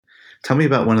Tell me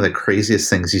about one of the craziest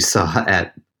things you saw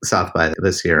at South by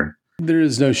this year. There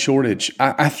is no shortage.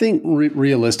 I think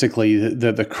realistically,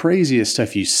 the craziest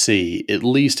stuff you see, at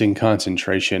least in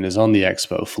concentration, is on the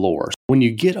expo floor. When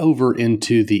you get over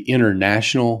into the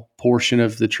international portion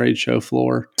of the trade show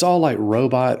floor, it's all like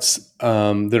robots.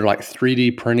 They're like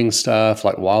 3D printing stuff,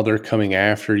 like while they're coming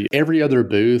after you. Every other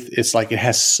booth, it's like it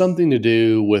has something to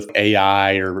do with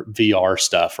AI or VR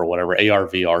stuff or whatever, AR,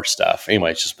 VR stuff.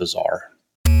 Anyway, it's just bizarre.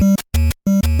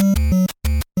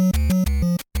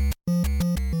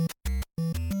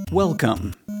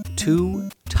 Welcome to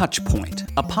Touchpoint,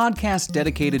 a podcast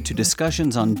dedicated to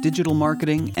discussions on digital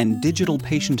marketing and digital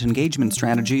patient engagement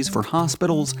strategies for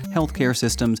hospitals, healthcare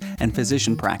systems, and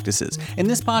physician practices. In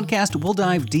this podcast, we'll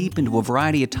dive deep into a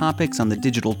variety of topics on the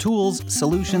digital tools,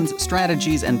 solutions,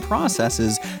 strategies, and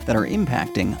processes that are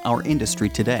impacting our industry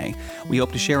today. We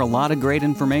hope to share a lot of great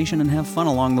information and have fun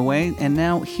along the way. And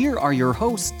now, here are your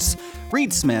hosts,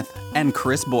 Reed Smith and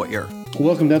Chris Boyer.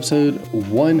 Welcome to episode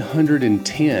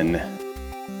 110,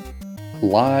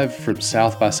 live from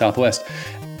South by Southwest.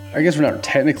 I guess we're not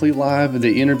technically live.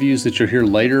 The interviews that you'll hear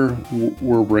later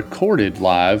were recorded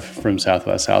live from South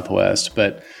by Southwest,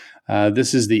 but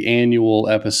this is the annual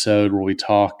episode where we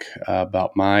talk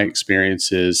about my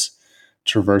experiences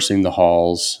traversing the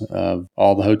halls of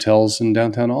all the hotels in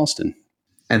downtown Austin.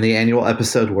 And the annual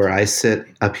episode where I sit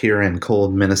up here in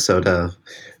cold Minnesota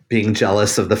being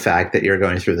jealous of the fact that you're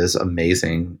going through this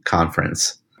amazing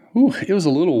conference. Ooh, it was a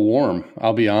little warm,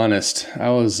 I'll be honest. I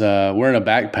was wearing a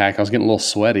backpack. I was getting a little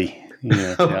sweaty.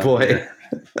 Oh, boy.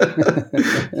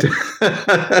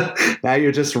 Now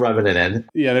you're just rubbing it in.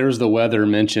 Yeah, there was the weather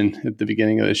mentioned at the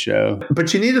beginning of the show.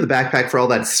 But you needed the backpack for all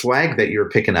that swag that you were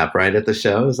picking up, right, at the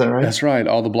show? Is that right? That's right.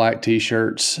 All the black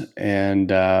T-shirts and,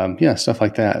 stuff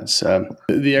like that. So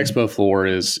the expo floor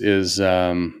is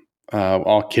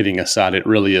all kidding aside, it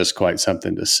really is quite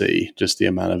something to see. Just the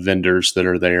amount of vendors that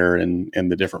are there and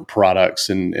the different products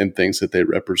and things that they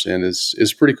represent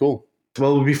is pretty cool.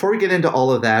 Well, before we get into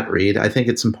all of that, Reed, I think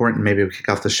it's important maybe we kick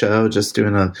off the show just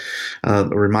doing a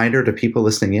reminder to people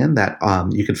listening in that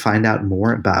you can find out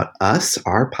more about us,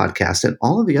 our podcast, and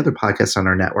all of the other podcasts on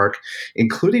our network,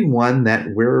 including one that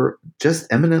we're just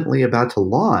imminently about to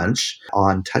launch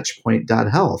on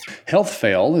touchpoint.health. Health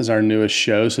Fail is our newest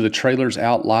show, so the trailer's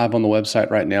out live on the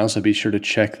website right now, so be sure to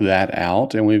check that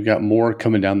out. And we've got more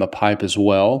coming down the pipe as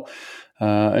well.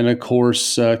 And of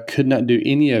course, could not do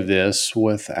any of this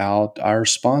without our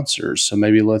sponsors. So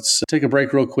maybe let's take a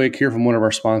break real quick, hear from one of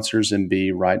our sponsors, and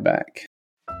be right back.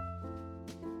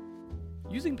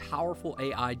 Using powerful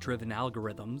AI-driven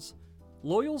algorithms,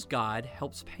 Loyal's Guide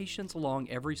helps patients along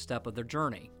every step of their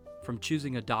journey, from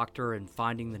choosing a doctor and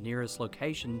finding the nearest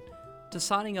location to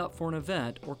signing up for an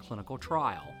event or clinical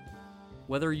trial.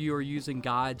 Whether you are using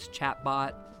Guide's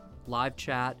chatbot, live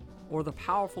chat, or the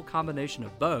powerful combination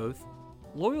of both,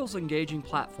 Loyal's engaging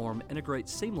platform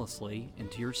integrates seamlessly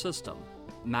into your system,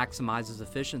 maximizes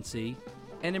efficiency,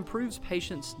 and improves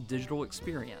patients' digital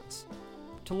experience.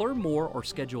 To learn more or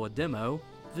schedule a demo,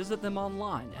 visit them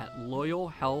online at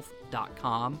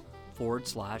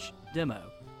loyalhealth.com/demo.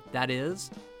 That is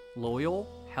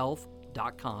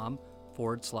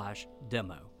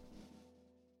loyalhealth.com/demo.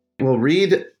 Well,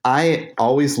 Reed, I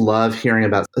always love hearing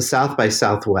about South by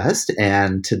Southwest,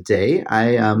 and today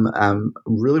I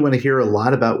really want to hear a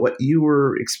lot about what you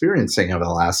were experiencing over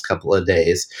the last couple of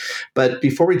days. But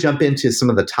before we jump into some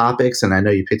of the topics, and I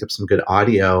know you picked up some good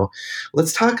audio,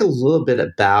 let's talk a little bit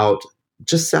about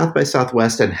just South by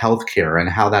Southwest and healthcare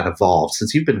and how that evolved,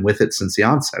 since you've been with it since the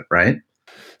onset, right?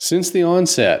 Since the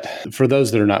onset, for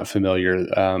those that are not familiar,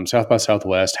 South by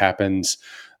Southwest happens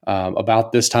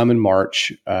about this time in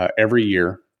March every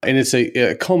year. And it's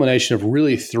a culmination of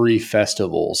really three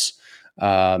festivals.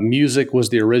 Music was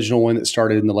the original one that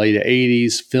started in the late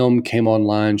 80s. Film came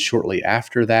online shortly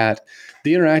after that.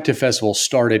 The Interactive Festival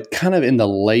started kind of in the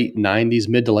late 90s,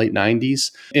 mid to late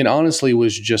 90s, and honestly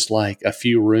was just like a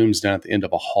few rooms down at the end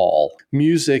of a hall.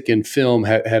 Music and film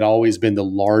had always been the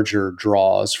larger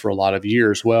draws for a lot of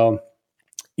years. Well,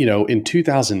 in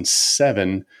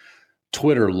 2007,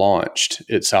 Twitter launched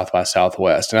at South by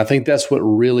Southwest. And I think that's what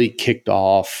really kicked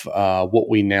off what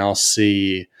we now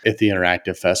see at the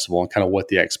Interactive Festival and kind of what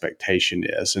the expectation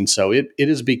is. And so it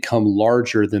has become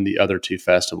larger than the other two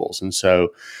festivals. And so,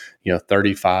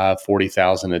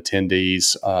 40,000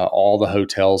 attendees, all the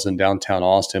hotels in downtown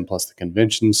Austin, plus the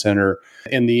convention center.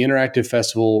 And the Interactive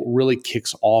Festival really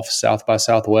kicks off South by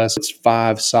Southwest. It's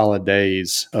 5 solid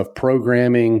days of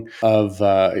programming, of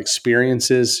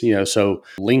experiences. So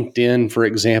LinkedIn, for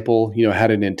example,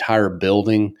 had an entire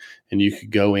building and you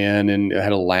could go in and it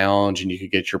had a lounge and you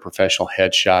could get your professional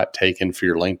headshot taken for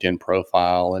your LinkedIn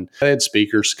profile. And they had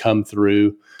speakers come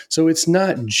through. So it's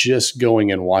not just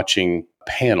going and watching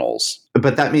panels.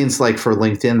 But that means like for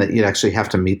LinkedIn that you'd actually have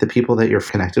to meet the people that you're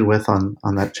connected with on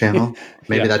that channel.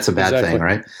 Maybe that's a bad thing,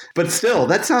 right? But still,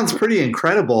 that sounds pretty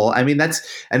incredible. I mean,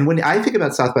 and when I think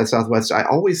about South by Southwest, I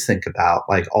always think about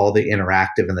like all the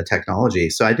interactive and the technology.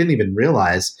 So I didn't even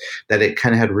realize that it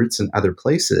kind of had roots in other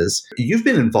places. You've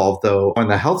been involved though on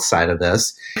the health side of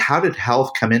this. How did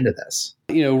health come into this?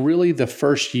 Really the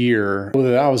first year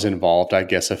that I was involved, I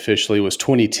guess officially, was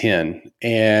 2010.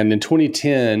 And in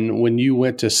 2010, when you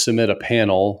went to submit a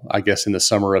panel, I guess in the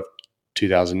summer of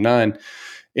 2009,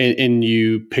 and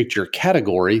you picked your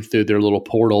category through their little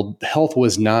portal, health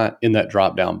was not in that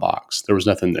drop-down box. There was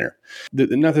nothing there.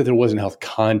 Not that there wasn't health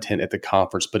content at the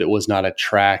conference, but it was not a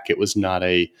track. It was not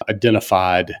a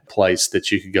identified place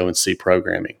that you could go and see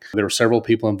programming. There were several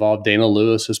people involved. Dana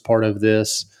Lewis was part of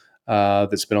this.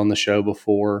 That's been on the show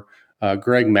before.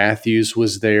 Greg Matthews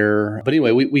was there. But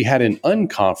anyway, we had an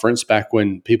unconference back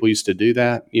when people used to do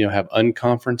that, have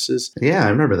unconferences. Yeah, I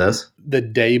remember those. The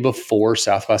day before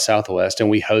South by Southwest, and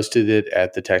we hosted it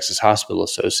at the Texas Hospital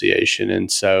Association. And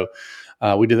so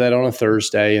we did that on a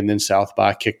Thursday, and then South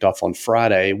by kicked off on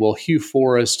Friday. Well, Hugh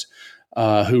Forrest,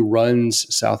 who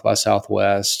runs South by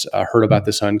Southwest, heard about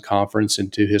this unconference,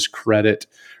 and to his credit,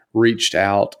 reached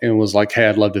out and was like, hey,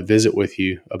 I'd love to visit with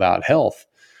you about health.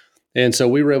 And so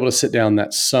we were able to sit down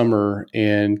that summer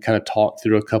and kind of talk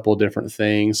through a couple of different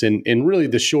things. And really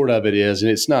the short of it is, and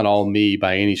it's not all me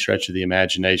by any stretch of the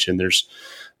imagination, there's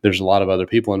a lot of other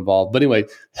people involved. But anyway,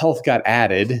 health got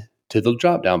added to the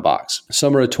drop-down box.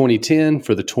 Summer of 2010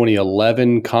 for the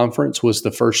 2011 conference was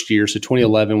the first year. So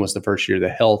 2011 was the first year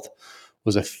that health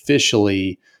was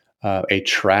officially a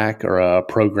track or a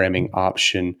programming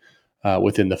option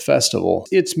within the festival.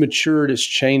 It's matured, it's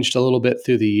changed a little bit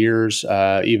through the years,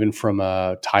 even from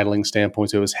a titling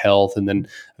standpoint. So it was health, and then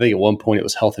I think at one point it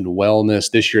was health and wellness.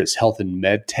 This year it's health and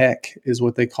med tech is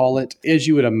what they call it. As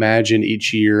you would imagine,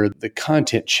 each year the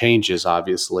content changes,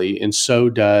 obviously, and so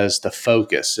does the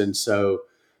focus. And so,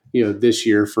 this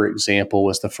year, for example,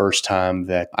 was the first time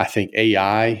that I think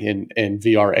AI and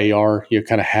VR AR,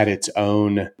 kind of had its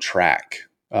own track.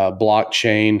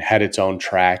 Blockchain had its own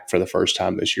track for the first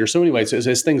time this year. So anyway,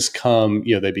 as things come,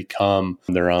 they become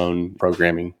their own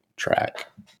programming track.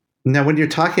 Now, when you're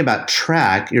talking about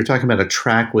track, you're talking about a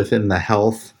track within the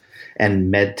health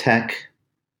and med tech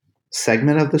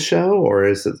segment of the show, or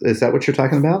is that what you're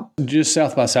talking about? Just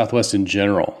South by Southwest in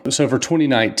general. So for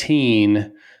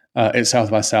 2019, at South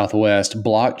by Southwest,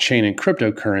 blockchain and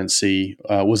cryptocurrency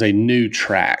was a new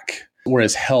track,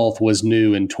 whereas health was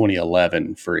new in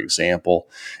 2011, for example.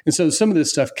 And so some of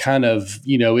this stuff kind of,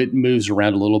 it moves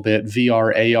around a little bit.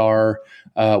 VR, AR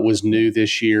was new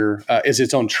this year as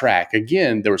its own track.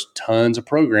 Again, there was tons of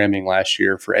programming last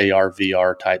year for AR,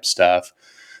 VR type stuff,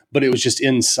 but it was just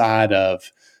inside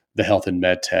of the health and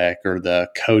med tech or the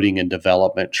coding and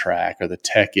development track or the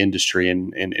tech industry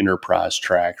and enterprise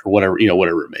track or whatever,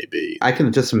 whatever it may be. I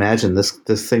can just imagine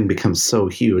this thing becomes so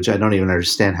huge. I don't even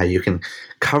understand how you can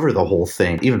cover the whole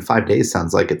thing. Even 5 days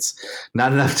sounds like it's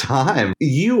not enough time.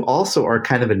 You also are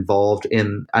kind of involved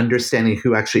in understanding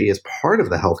who actually is part of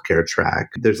the healthcare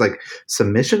track. There's like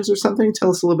submissions or something. Tell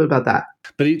us a little bit about that.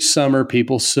 But each summer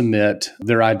people submit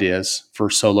their ideas for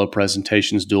solo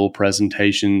presentations, dual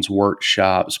presentations,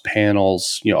 workshops,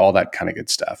 panels, all that kind of good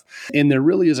stuff. And there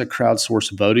really is a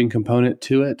crowdsourced voting component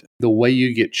to it. The way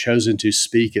you get chosen to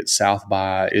speak at South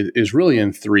by is really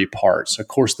in three parts. Of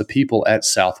course, the people at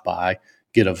South by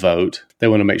get a vote. They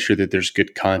want to make sure that there's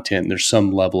good content and there's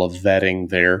some level of vetting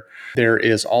there. There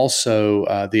is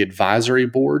also the advisory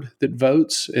board that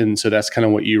votes. And so that's kind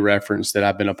of what you referenced that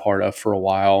I've been a part of for a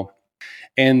while.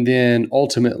 And then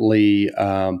ultimately,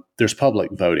 there's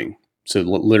public voting. So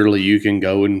literally you can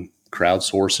go and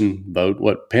crowdsource and vote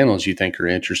what panels you think are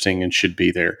interesting and should be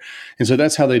there. And so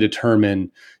that's how they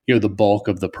determine, the bulk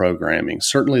of the programming.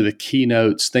 Certainly the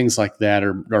keynotes, things like that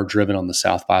are driven on the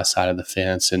South by side of the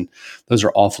fence. And those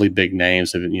are awfully big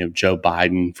names. Joe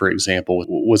Biden, for example,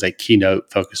 was a keynote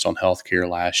focused on healthcare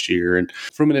last year. And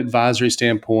from an advisory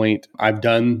standpoint, I've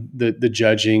done the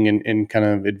judging and kind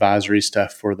of advisory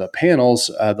stuff for the panels.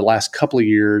 The last couple of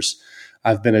years,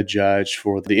 I've been a judge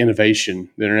for the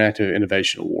Interactive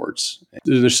Innovation Awards.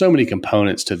 There's so many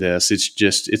components to this.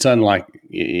 It's unlike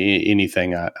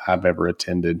anything I've ever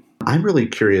attended. I'm really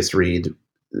curious, Reed.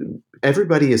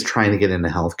 Everybody is trying to get into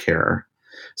healthcare,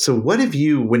 So what have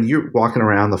you, when you're walking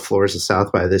around the floors of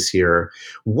South by this year,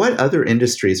 what other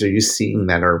industries are you seeing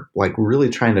that are like really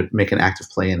trying to make an active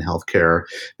play in healthcare?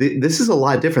 This is a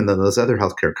lot different than those other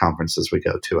healthcare conferences we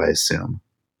go to, I assume.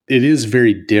 It is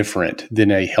very different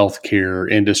than a healthcare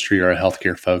industry or a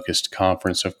healthcare focused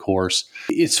conference, of course.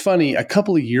 It's funny, a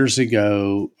couple of years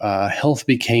ago, health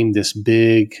became this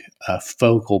big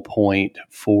focal point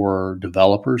for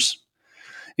developers.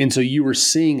 And so you were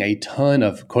seeing a ton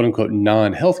of quote unquote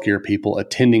non-healthcare people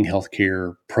attending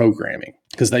healthcare programming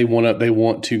because they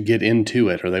want to get into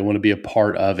it, or they want to be a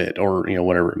part of it, or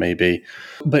whatever it may be.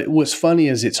 But what's funny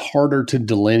is it's harder to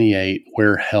delineate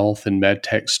where health and med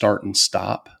tech start and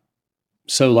stop.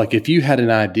 So like if you had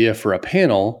an idea for a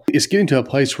panel, it's getting to a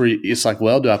place where it's like,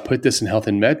 well, do I put this in health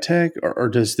and med tech, or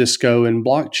does this go in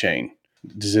blockchain?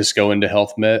 Does this go into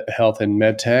health and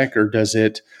med tech, or does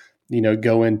it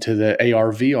go into the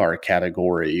AR/VR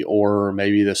category, or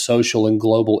maybe the social and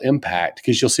global impact?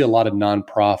 Because you'll see a lot of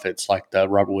nonprofits like the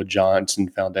Robert Wood Johnson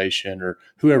Foundation or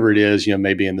whoever it is,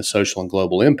 maybe in the social and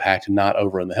global impact and not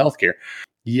over in the healthcare.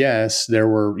 Yes, there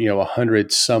were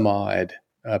 100 some odd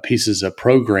pieces of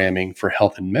programming for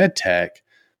health and med tech,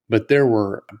 but there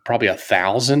were probably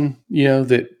 1,000,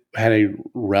 that had a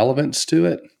relevance to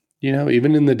it.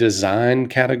 Even in the design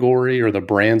category or the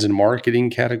brands and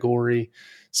marketing category,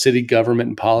 city government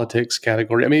and politics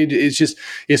category. I mean,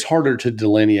 it's harder to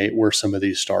delineate where some of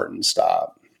these start and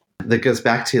stop. That goes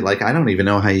back to I don't even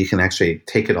know how you can actually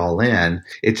take it all in.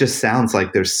 It just sounds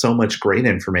like there's so much great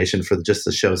information for just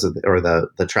the shows or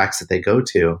the tracks that they go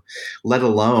to, let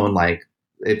alone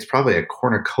it's probably a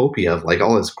cornucopia of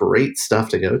all this great stuff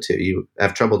to go to. You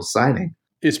have trouble deciding.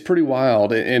 It's pretty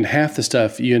wild. And half the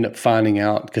stuff you end up finding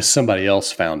out because somebody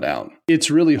else found out. It's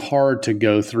really hard to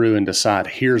go through and decide,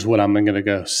 here's what I'm going to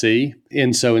go see.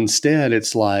 And so instead,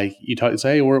 it's like you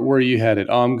say, hey, where are you headed?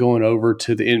 Oh, I'm going over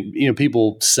to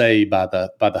people say by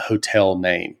the hotel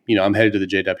name, I'm headed to the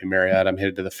JW Marriott. I'm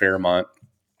headed to the Fairmont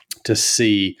to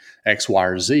see X, Y,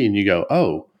 or Z. And you go,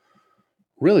 oh,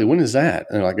 really? When is that?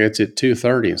 And they're like, it's at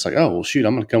 2:30. It's like, oh, well, shoot,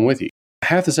 I'm going to come with you.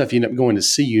 Half the stuff you end up going to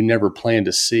see, you never plan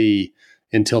to see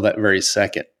until that very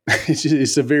second.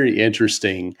 It's a very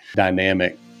interesting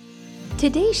dynamic.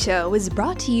 Today's show is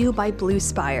brought to you by Blue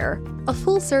Spire, a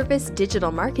full-service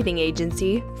digital marketing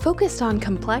agency focused on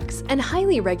complex and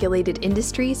highly regulated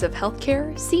industries of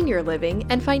healthcare, senior living,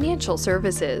 and financial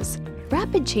services.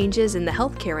 Rapid changes in the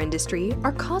healthcare industry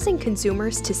are causing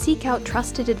consumers to seek out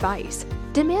trusted advice,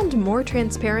 demand more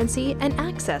transparency and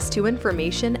access to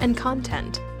information and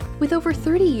content. With over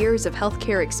 30 years of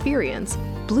healthcare experience,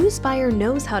 Blue Spire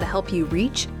knows how to help you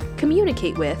reach,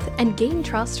 communicate with, and gain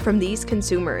trust from these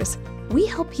consumers. We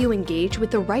help you engage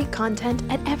with the right content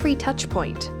at every touch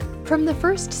point, from the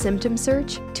first symptom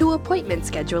search to appointment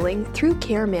scheduling through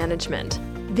care management.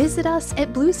 Visit us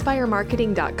at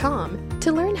bluespiremarketing.com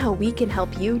to learn how we can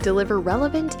help you deliver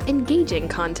relevant, engaging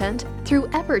content through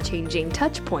ever-changing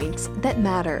touch points that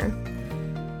matter.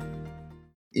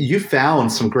 You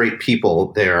found some great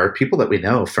people there, people that we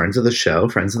know, friends of the show,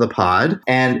 friends of the pod.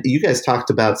 And you guys talked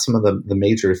about some of the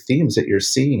major themes that you're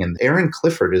seeing. And Aaron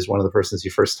Clifford is one of the persons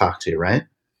you first talked to, right?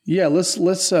 Yeah, let's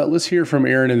hear from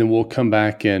Aaron, and then we'll come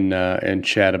back and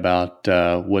chat about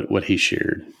what he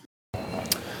shared.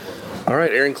 All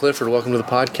right, Aaron Clifford, welcome to the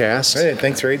podcast. Hey,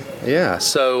 thanks, Reed. Yeah,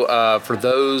 so for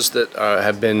those that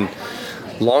have been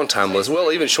long-time listeners,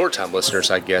 well, even short-time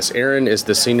listeners, I guess, Aaron is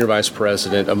the Senior Vice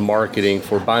President of Marketing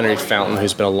for Binary Fountain,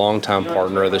 who's been a long-time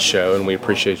partner of the show, and we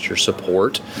appreciate your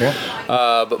support. Yeah.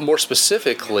 But more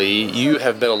specifically, you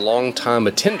have been a long-time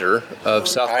attender of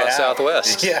South by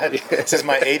Southwest. Yeah, this is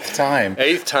my 8th time.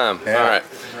 8th time. Yeah. All right.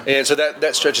 And so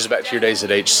that stretches back to your days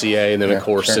at HCA, and then, of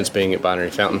course, since being at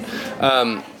Binary Fountain.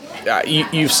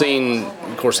 You've seen,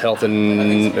 of course, health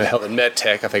and med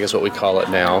tech, I think is what we call it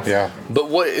now. Yeah. But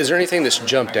is there anything that's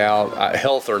jumped out,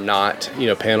 health or not,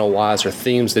 panel wise, or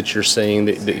themes that you're seeing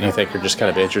that you think are just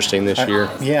kind of interesting this year?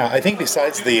 Yeah, I think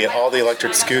besides all the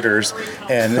electric scooters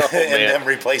and them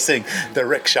replacing the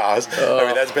rickshaws, I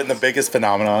mean, that's been the biggest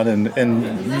phenomenon, and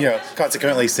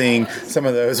consequently seeing some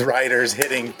of those riders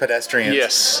hitting pedestrians.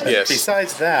 Yes.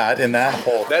 Besides that, and that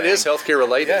whole that is healthcare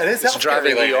related. Yeah, it is it's healthcare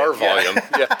driving related. ER volume.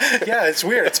 Yeah. Yeah, it's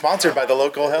weird. It's sponsored by the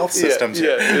local health systems.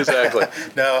 Yeah, exactly.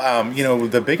 No,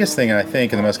 the biggest thing I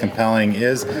think and the most compelling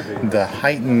is the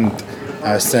heightened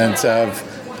sense of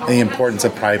the importance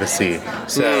of privacy.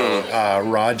 So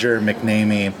Roger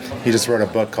McNamee, he just wrote a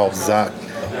book called Zuck,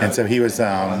 and so he was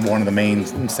one of the main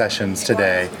sessions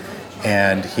today,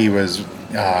 and he was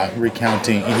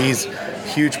recounting. He's a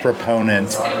huge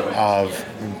proponent of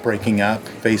breaking up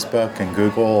Facebook and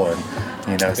Google and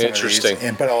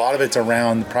Interesting. But a lot of it's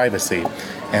around privacy.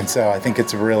 And so I think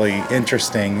it's really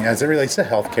interesting as it relates to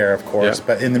healthcare, of course,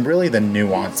 but in really the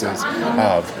nuances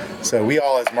of. So we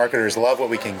all as marketers love what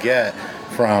we can get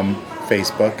from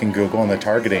Facebook and Google and the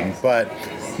targeting, but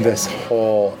this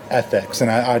whole ethics. And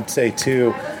I'd say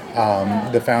too,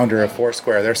 the founder of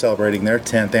Foursquare, they're celebrating their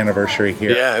 10th anniversary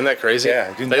here. Yeah, isn't that crazy?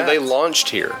 Yeah, they launched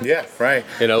here. Yeah, right.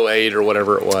 In 2008 or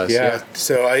whatever it was. Yeah.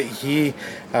 So he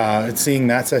seeing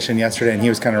that session yesterday, and he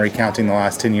was kind of recounting the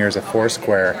last 10 years of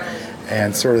Foursquare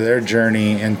and sort of their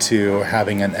journey into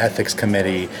having an ethics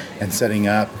committee and setting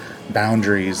up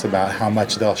boundaries about how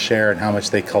much they'll share and how much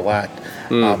they collect.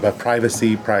 But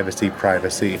privacy.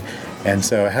 And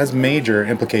so it has major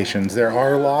implications. There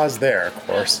are laws there, of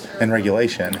course, and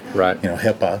regulation. Right.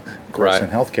 HIPAA, of course, in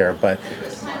healthcare. But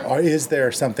is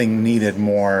there something needed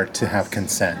more to have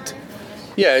consent?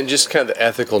 Yeah, and just kind of the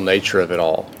ethical nature of it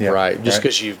all, right? Just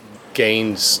because you've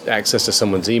gained access to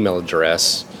someone's email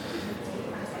address,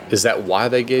 is that why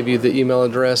they gave you the email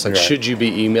address? Like, should you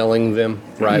be emailing them,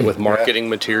 right, with marketing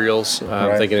materials?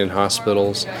 I'm thinking in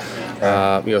hospitals.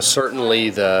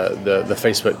 Certainly the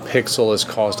Facebook pixel has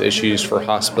caused issues for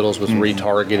hospitals with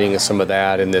retargeting and some of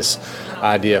that, and this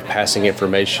idea of passing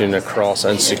information across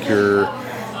unsecure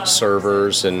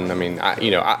servers. And I mean, I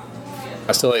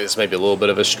still think this may be a little bit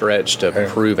of a stretch to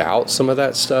prove out some of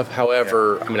that stuff.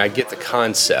 However, I mean, I get the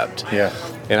concept. Yeah.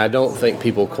 And I don't think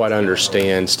people quite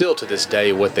understand, still to this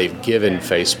day, what they've given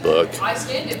Facebook,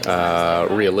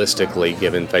 realistically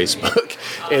given Facebook,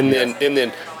 and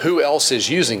then who else is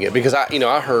using it? Because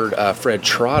I heard Fred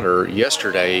Trotter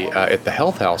yesterday at the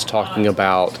Health House talking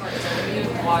about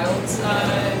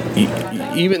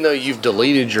even though you've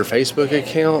deleted your Facebook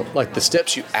account, like the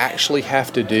steps you actually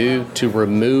have to do to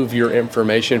remove your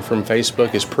information from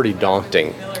Facebook is pretty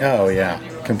daunting. Oh yeah,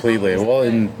 completely. Well,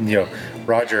 and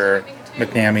Roger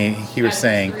McNamee, he was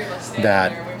saying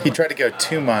that he tried to go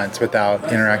 2 months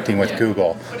without interacting with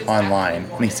Google online.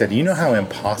 And he said, you know how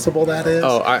impossible that is?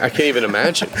 Oh, I can't even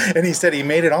imagine. And he said he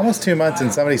made it almost 2 months,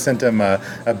 and somebody sent him a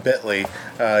Bitly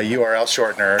URL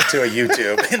shortener to a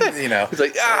YouTube. And, he's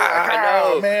like,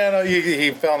 I know. Man, he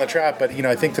fell in the trap. But,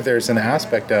 I think that there's an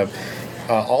aspect of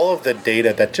all of the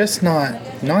data that just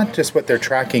not just what they're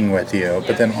tracking with you,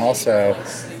 but then also,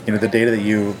 the data that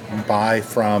you buy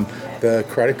from the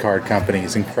credit card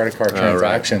companies and credit card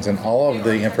transactions and all of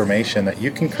the information that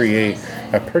you can create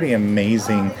a pretty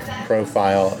amazing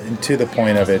profile to the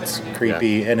point of it's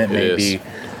creepy and it may be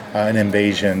an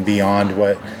invasion beyond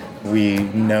what we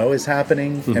know is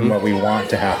happening and what we want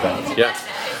to happen. Yeah.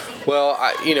 Well,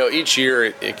 each year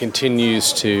it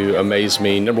continues to amaze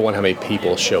me. Number one, how many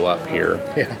people show up here.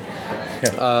 Yeah.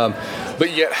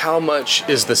 But yet how much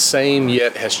is the same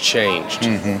yet has changed.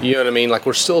 You know what I mean? Like,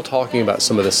 we're still talking about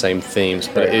some of the same themes,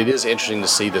 but it is interesting to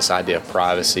see this idea of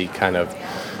privacy kind of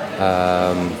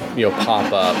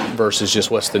pop up versus just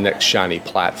what's the next shiny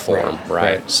platform,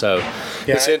 right? So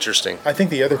it's interesting. I think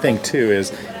the other thing too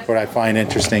is what I find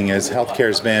interesting is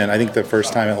healthcare's been, I think the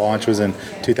first time it launched was in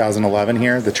 2011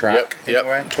 here, the track. Yep.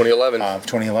 2011.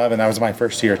 2011. That was my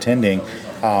first year attending.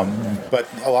 But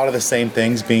a lot of the same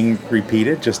things being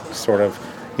repeated, just sort of,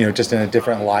 just in a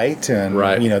different light. And,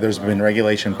 there's been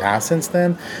regulation passed since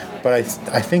then. But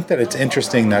I think that it's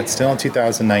interesting that still in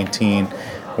 2019,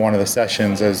 one of the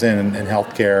sessions I was in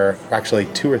healthcare, actually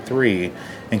 2 or 3,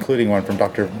 including one from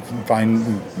Dr.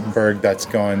 Feinberg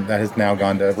that has now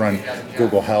gone to run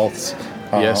Google Health's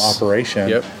operation.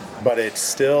 Yep. But it's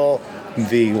still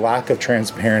the lack of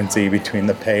transparency between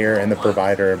the payer and the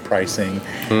provider and pricing,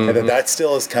 and that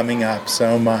still is coming up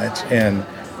so much, and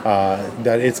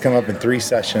that it's come up in 3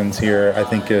 sessions here, I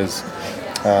think is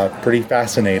pretty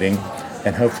fascinating,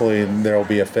 and hopefully there will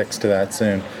be a fix to that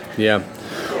soon. Yeah.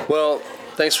 Well,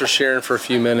 thanks for sharing for a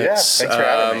few minutes. Yeah, thanks for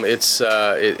having me.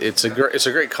 It's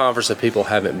a great conference that people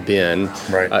haven't been.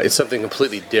 Right. It's something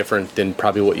completely different than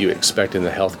probably what you expect in the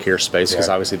healthcare space, because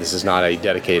obviously this is not a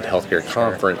dedicated healthcare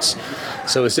conference.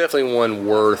 So it's definitely one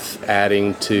worth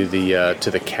adding to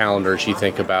the calendar as you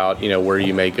think about where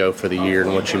you may go for the year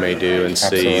and what you may do and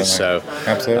see. So,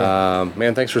 absolutely,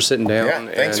 man, thanks for sitting down.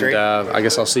 Yeah, thanks, Rick. I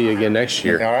guess I'll see you again next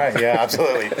year. All right. Yeah,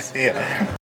 absolutely. See ya.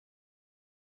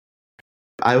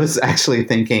 I was actually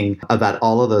thinking about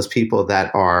all of those people that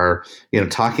are,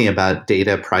 talking about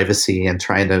data privacy and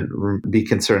trying to be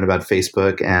concerned about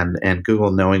Facebook and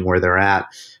Google knowing where they're at.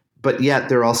 But yet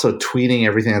they're also tweeting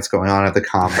everything that's going on at the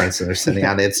conference, and they're sending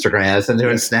out Instagrams and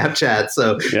doing Snapchat.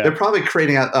 So they're probably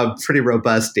creating a pretty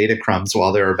robust data crumbs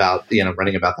while they're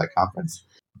running about that conference.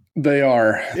 They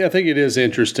are. Yeah, I think it is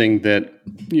interesting that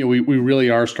we really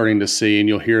are starting to see, and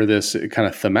you'll hear this kind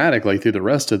of thematically through the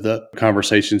rest of the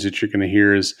conversations that you're going to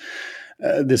hear, is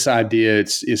this idea,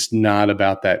 it's not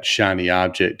about that shiny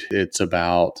object. It's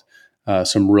about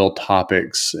some real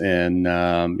topics and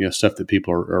stuff that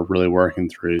people are really working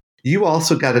through. You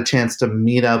also got a chance to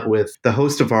meet up with the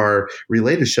host of our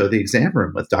related show, The Exam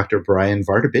Room, with Dr. Brian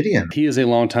Vardabidian. He is a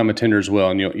longtime attender as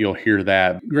well, and you'll hear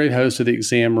that. Great host of The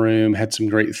Exam Room, had some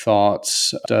great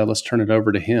thoughts. Let's turn it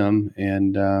over to him,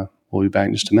 and we'll be back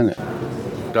in just a minute.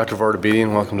 Dr.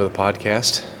 Vardabidian, welcome to the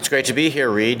podcast. It's great to be here,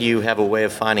 Reed. You have a way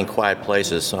of finding quiet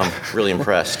places, so I'm really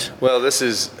impressed. Well, this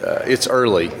is, it's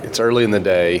early. It's early in the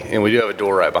day, and we do have a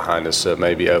door right behind us, so it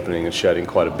may be opening and shutting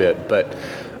quite a bit. But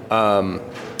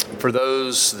for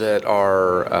those that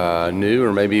are new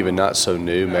or maybe even not so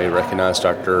new, may recognize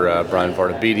Dr. Brian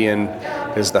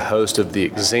Vardabidian is the host of The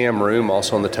Exam Room,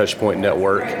 also on the Touchpoint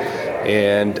Network.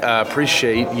 And I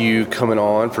appreciate you coming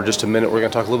on for just a minute. We're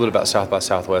going to talk a little bit about South by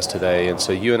Southwest today. And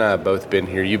so you and I have both been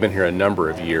here. You've been here a number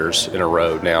of years in a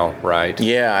row now, right?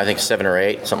 Yeah, I think 7 or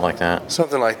 8, something like that.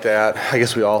 Something like that. I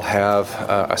guess we all have.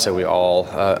 I say we all.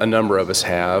 A number of us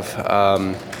have.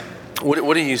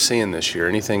 What are you seeing this year?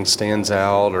 Anything stands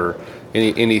out, or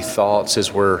any thoughts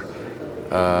as we're,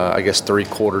 I guess,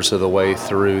 3/4 of the way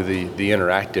through the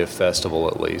interactive festival,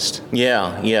 at least?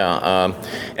 Yeah.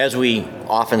 As we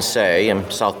often say,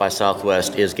 South by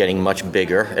Southwest is getting much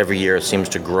bigger. Every year it seems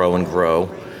to grow and grow.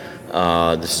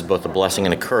 This is both a blessing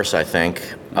and a curse, I think.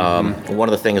 One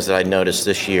of the things that I noticed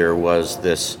this year was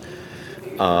this,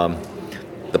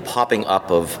 the popping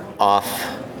up of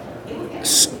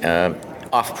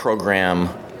off-programming.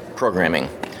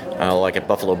 Like at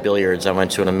Buffalo Billiards, I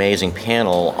went to an amazing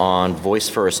panel on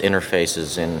voice-first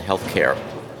interfaces in healthcare.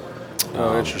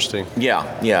 Oh, interesting. Yeah,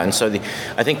 and so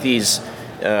I think these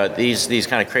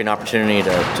kind of create an opportunity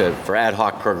for ad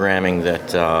hoc programming that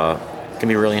can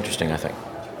be really interesting, I think.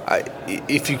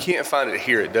 If you can't find it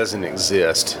here, it doesn't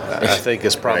exist. I think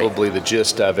is probably the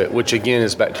gist of it, which again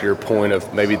is back to your point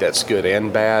of maybe that's good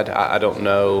and bad. I don't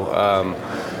know.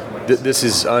 This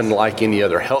is unlike any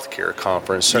other healthcare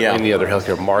conference, certainly any other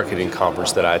healthcare marketing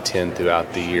conference that I attend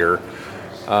throughout the year.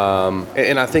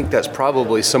 And I think that's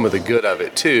probably some of the good of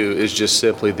it, too, is just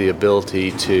simply the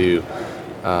ability to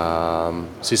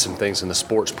see some things in the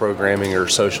sports programming or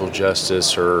social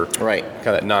justice or kind of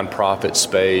that nonprofit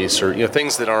space or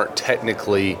things that aren't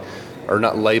technically or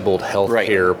not labeled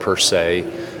healthcare per se.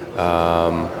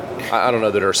 I don't know,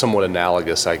 that are somewhat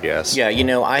analogous, I guess. Yeah,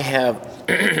 I have,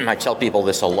 I tell people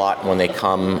this a lot when they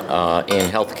come in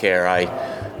healthcare. I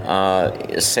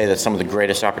say that some of the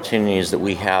greatest opportunities that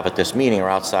we have at this meeting are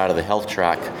outside of the health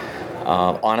track.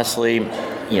 Honestly,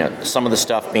 some of the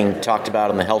stuff being talked about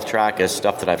in the health track is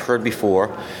stuff that I've heard before.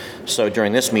 So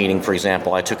during this meeting, for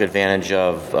example, I took advantage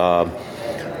of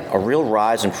a real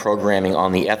rise in programming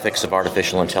on the ethics of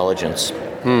artificial intelligence.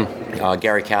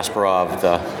 Gary Kasparov,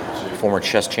 the former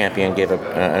chess champion, gave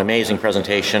an amazing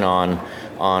presentation on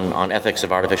ethics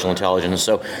of artificial intelligence.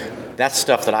 So that's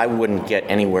stuff that I wouldn't get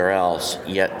anywhere else.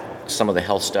 Yet some of the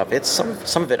health stuff, it's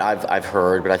some of it I've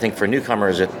heard, but I think for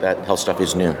newcomers that health stuff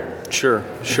is new. Sure.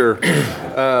 So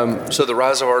the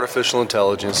rise of artificial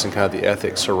intelligence and kind of the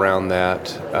ethics around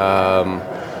that.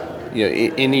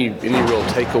 Any real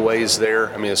takeaways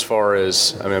there? I mean, as far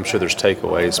as I'm sure there's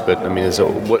takeaways, but I mean, is it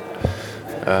what?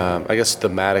 I guess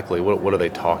thematically, what are they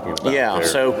talking about? Yeah, there?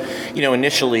 So,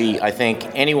 initially, I think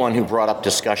anyone who brought up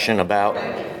discussion about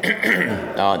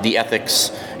the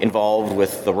ethics involved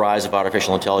with the rise of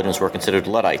artificial intelligence were considered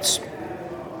Luddites.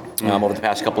 Over the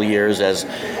past couple of years, as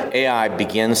AI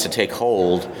begins to take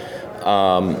hold,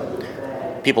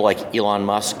 people like Elon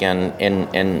Musk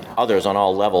and others on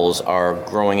all levels are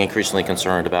growing increasingly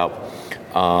concerned about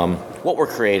what we're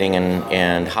creating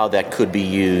and how that could be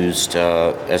used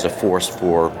as a force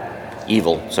for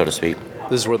evil, so to speak.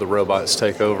 This is where the robots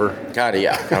take over. Kind of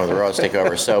where the robots take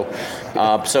over. So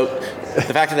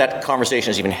the fact that conversation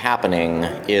is even happening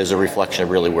is a reflection of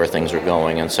really where things are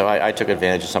going. And so I took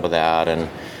advantage of some of that and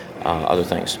other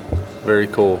things. Very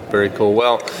cool.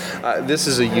 Well, this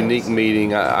is a unique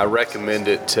meeting. I recommend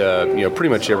it to pretty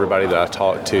much everybody that I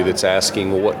talk to that's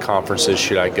asking, well, what conferences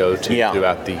should I go to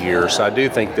throughout the year? So I do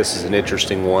think this is an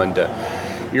interesting one to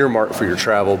earmark for your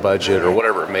travel budget or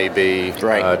whatever it may be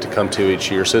to come to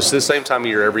each year. So it's the same time of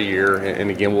year every year.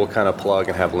 And again, we'll kind of plug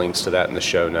and have links to that in the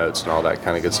show notes and all that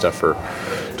kind of good stuff for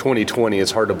 2020. It's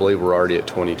hard to believe we're already at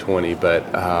 2020, but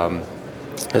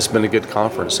it's been a good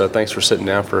conference, so thanks for sitting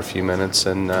down for a few minutes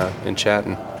and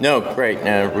chatting. No, great,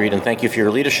 Reed, and thank you for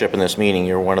your leadership in this meeting.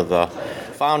 You're one of the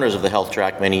founders of the Health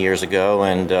Track many years ago,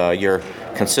 and your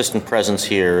consistent presence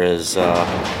here is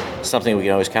something we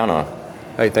can always count on.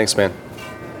 Hey, thanks, man.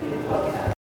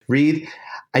 Reed,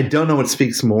 I don't know what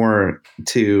speaks more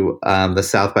to the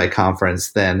South by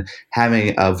conference than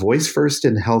having a voice first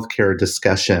in healthcare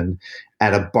discussion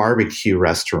at a barbecue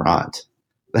restaurant.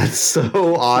 That's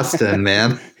so Austin,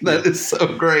 man. That is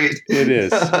so great. It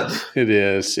is. It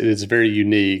is. It is very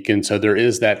unique. And so there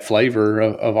is that flavor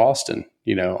of Austin,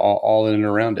 all in and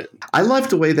around it. I loved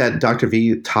the way that Dr.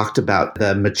 V talked about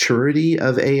the maturity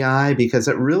of AI, because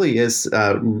it really is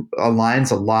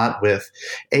aligns a lot with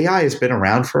AI has been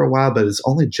around for a while, but it's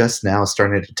only just now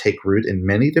starting to take root in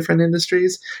many different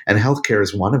industries, and healthcare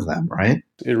is one of them, right?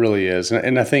 It really is.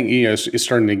 And I think, it's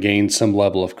starting to gain some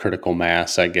level of critical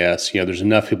mass, I guess. There's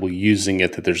enough people using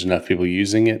it that there's enough people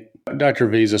using it. Dr.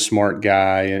 V is a smart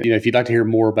guy. And, if you'd like to hear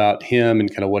more about him and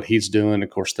kind of what he's doing, of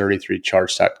course,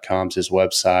 33charts.com is his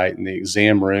website, and the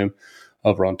exam room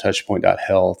over on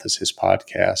touchpoint.health is his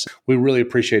podcast. We really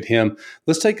appreciate him.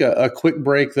 Let's take a quick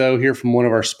break, though, here from one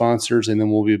of our sponsors, and then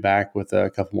we'll be back with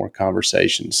a couple more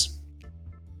conversations.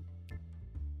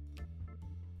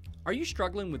 Are you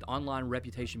struggling with online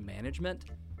reputation management?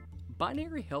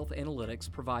 Binary Health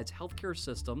Analytics provides healthcare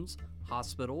systems,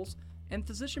 hospitals, and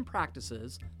physician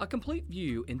practices a complete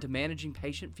view into managing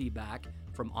patient feedback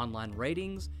from online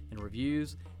ratings and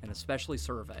reviews, and especially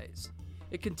surveys.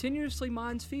 It continuously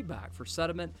mines feedback for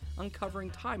sediment, uncovering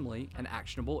timely and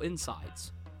actionable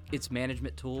insights. Its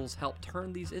management tools help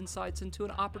turn these insights into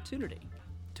an opportunity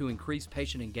to increase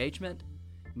patient engagement,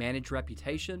 manage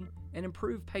reputation, and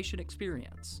improve patient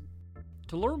experience.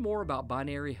 To learn more about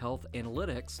Binary Health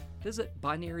Analytics, visit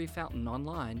Binary Fountain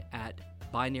online at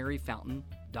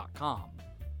binaryfountain.com.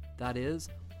 That is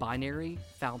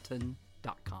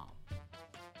binaryfountain.com.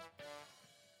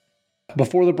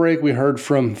 Before the break, we heard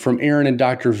from Aaron and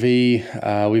Dr. V.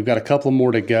 We've got a couple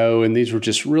more to go, and these were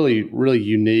just really, really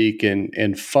unique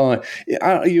and fun.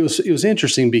 It was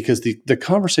interesting because the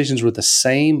conversations were the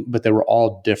same, but they were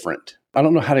all different. I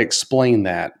don't know how to explain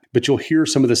that, but you'll hear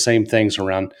some of the same things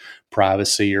around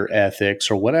privacy or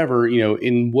ethics or whatever,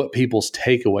 in what people's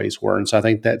takeaways were. And so I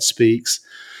think that speaks,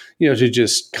 to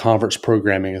just conference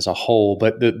programming as a whole.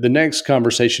 But the next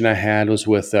conversation I had was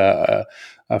with a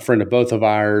friend of both of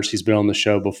ours. He's been on the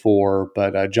show before,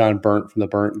 but John Burnt from the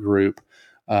Burnt Group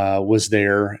was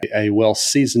there, a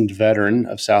well-seasoned veteran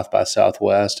of South by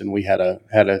Southwest, and we had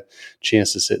a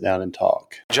chance to sit down and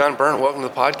talk. John Burnt, welcome to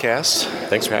the podcast.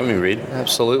 Thanks for having me, Reed.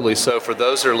 Absolutely. So for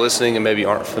those that are listening and maybe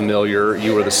aren't familiar,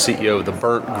 you were the CEO of the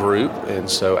Burnt Group, and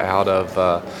so out of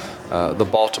the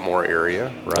Baltimore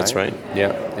area, right? That's right.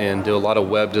 Yeah, and do a lot of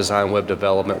web design, web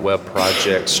development, web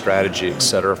projects, strategy, et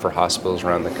cetera, for hospitals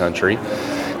around the country.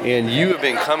 And you have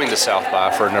been coming to South by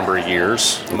for a number of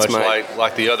years,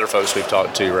 like the other folks we've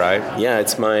talked to, right? Yeah,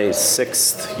 it's my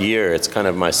 6th year. It's kind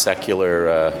of my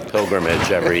secular pilgrimage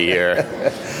every year.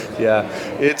 Yeah,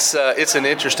 it's an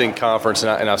interesting conference,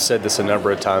 and I've said this a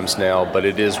number of times now, but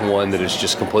it is one that is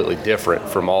just completely different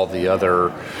from all the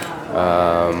other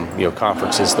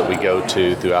conferences that we go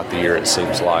to throughout the year, it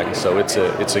seems like. So it's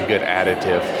a good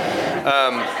additive.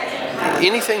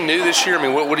 Anything new this year? I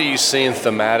mean, what are you seeing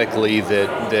thematically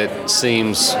that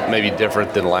seems maybe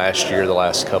different than last year, the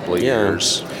last couple of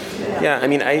years? Yeah, I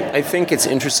mean, I think it's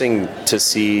interesting to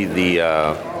see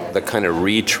the kind of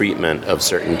retreatment of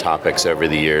certain topics over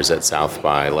the years at South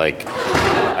by. Like,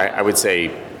 I would say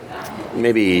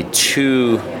maybe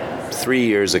 2-3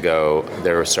 years ago,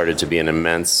 there started to be an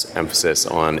immense emphasis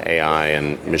on AI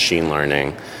and machine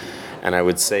learning. And I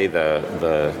would say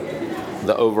the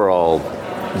overall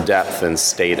depth and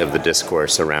state of the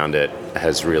discourse around it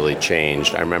has really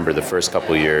changed. I remember the first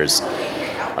couple of years,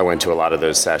 I went to a lot of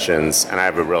those sessions, and I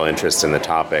have a real interest in the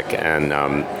topic. And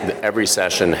every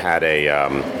session had a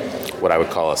what I would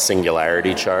call a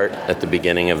singularity chart at the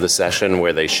beginning of the session,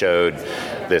 where they showed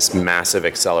this massive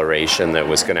acceleration that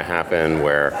was going to happen,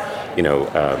 where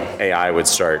AI would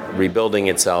start rebuilding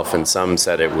itself, and some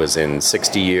said it was in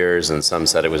 60 years, and some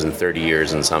said it was in 30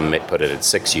 years, and some put it at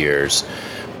 6 years.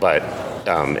 But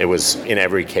it was, in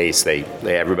every case,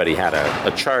 everybody had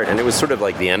a chart, and it was sort of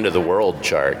like the end of the world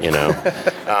chart,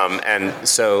 and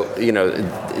so,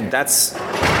 that's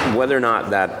whether or not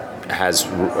that has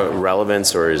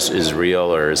relevance or is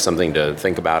real or is something to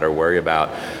think about or worry about.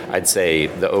 I'd say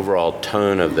the overall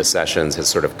tone of the sessions has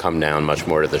sort of come down much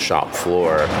more to the shop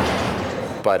floor.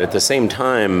 But at the same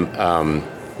time,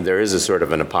 there is a sort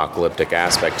of an apocalyptic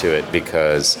aspect to it,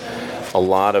 because a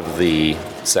lot of the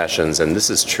sessions, and this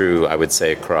is true, I would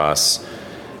say, across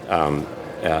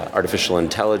artificial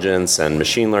intelligence and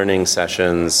machine learning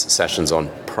sessions on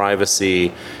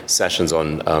privacy, sessions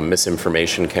on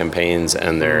misinformation campaigns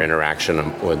and their interaction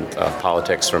with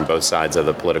politics from both sides of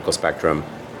the political spectrum,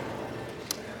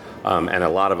 and a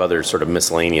lot of other sort of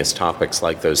miscellaneous topics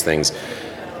like those things.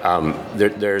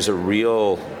 there's a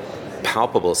real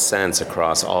palpable sense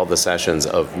across all the sessions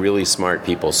of really smart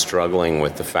people struggling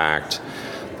with the fact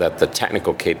that the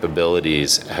technical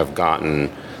capabilities have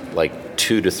gotten like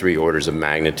 2 to 3 orders of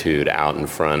magnitude out in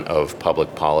front of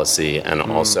public policy, and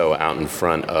also out in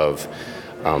front of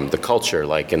the culture,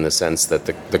 like in the sense that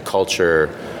the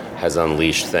culture has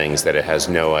unleashed things that it has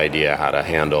no idea how to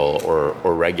handle or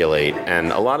regulate.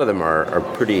 And a lot of them are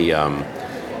pretty,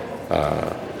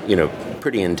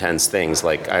 pretty intense things.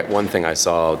 Like one thing I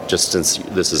saw, just since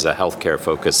this is a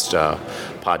healthcare-focused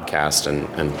podcast, and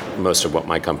most of what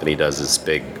my company does is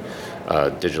big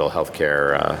digital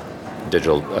healthcare,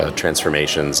 digital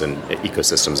transformations and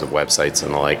ecosystems of websites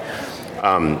and the like.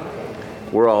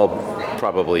 We're all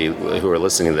probably, who are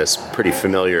listening to this, pretty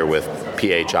familiar with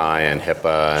PHI and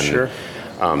HIPAA and Sure.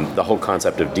 The whole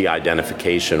concept of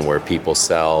de-identification, where people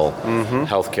sell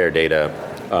healthcare data,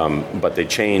 but they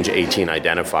change 18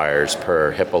 identifiers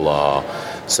per HIPAA law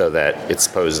so that it's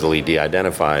supposedly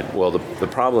de-identified. Well, the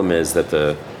problem is that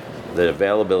the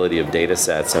availability of data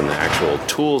sets and the actual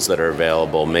tools that are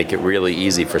available make it really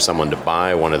easy for someone to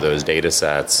buy one of those data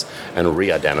sets and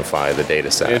re-identify the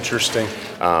data set. Interesting.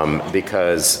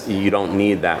 Because you don't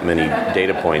need that many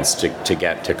data points to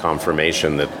get to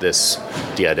confirmation that this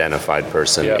de-identified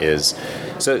person is.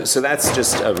 So that's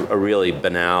just a really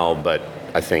banal, but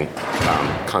I think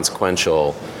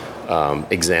consequential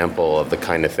example of the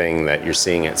kind of thing that you're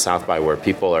seeing at South by, where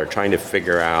people are trying to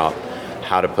figure out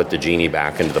how to put the genie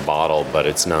back into the bottle, but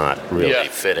it's not really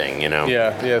fitting,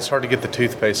 Yeah, it's hard to get the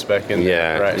toothpaste back in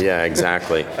there. Right? Yeah,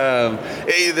 exactly.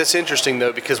 That's interesting,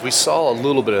 though, because we saw a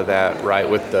little bit of that, right,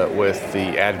 with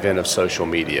the advent of social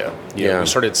media. We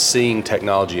started seeing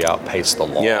technology outpace the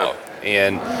law. Yeah.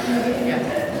 And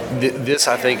this,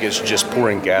 I think, is just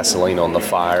pouring gasoline on the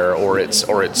fire, or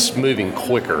it's moving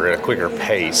quicker at a quicker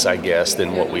pace, I guess,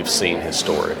 than what we've seen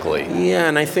historically. Yeah,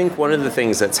 and I think one of the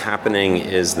things that's happening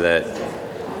is that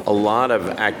a lot of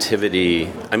activity,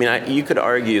 you could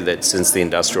argue that since the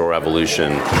Industrial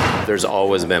Revolution, there's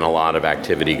always been a lot of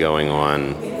activity going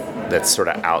on that's sort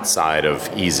of outside of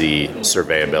easy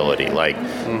surveyability. Like,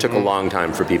 it took a long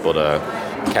time for people to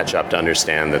catch up to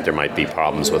understand that there might be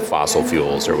problems with fossil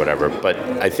fuels or whatever. But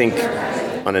I think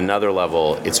on another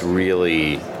level, it's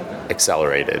really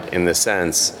accelerated in the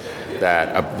sense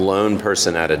that a lone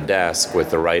person at a desk with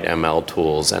the right ML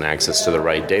tools and access to the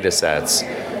right data sets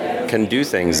can do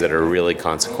things that are really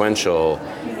consequential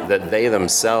that they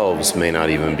themselves may not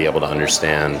even be able to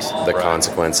understand the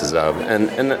consequences of.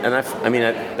 And that's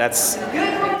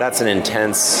an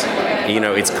intense,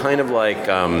 it's kind of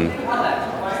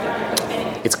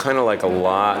like a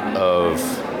lot of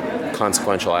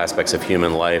consequential aspects of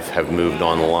human life have moved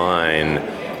online,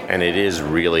 and it is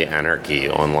really anarchy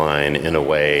online in a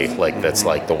way that's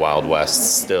like the Wild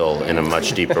West still, in a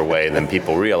much deeper way than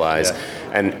people realize.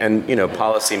 And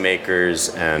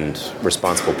policymakers and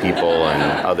responsible people and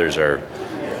others are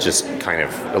just kind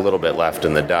of a little bit left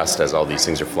in the dust as all these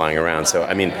things are flying around. So,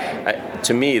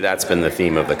 to me, that's been the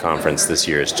theme of the conference this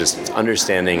year, is just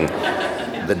understanding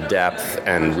the depth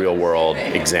and real-world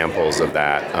examples of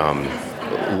that.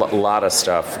 A lot of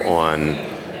stuff on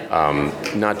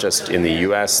not just in the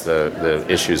U.S., the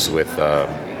issues with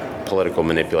political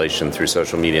manipulation through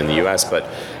social media in the U.S., but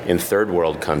in third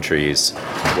world countries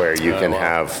where you can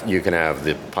have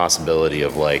the possibility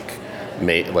of like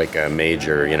a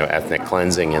major ethnic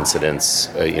cleansing incidents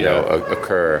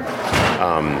occur,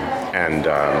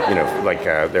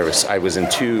 I was in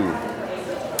two.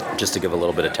 Just to give a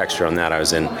little bit of texture on that, I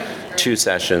was in 2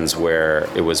 sessions where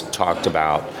it was talked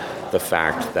about the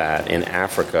fact that in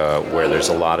Africa, where there's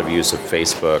a lot of use of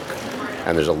Facebook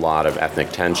and there's a lot of ethnic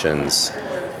tensions,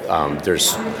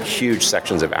 there's huge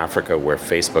sections of Africa where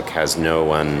Facebook has no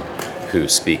one who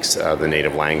speaks the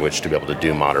native language to be able to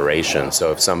do moderation.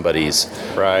 So if somebody's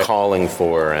calling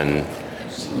for and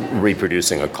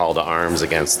reproducing a call to arms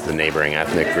against the neighboring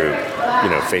ethnic group,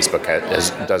 Facebook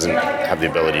doesn't have the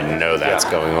ability to know that's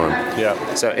going on.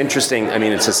 Yeah. So interesting.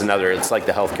 It's just it's like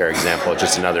the healthcare example,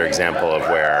 just another example of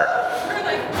where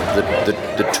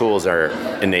the tools are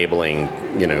enabling,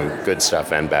 good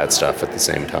stuff and bad stuff at the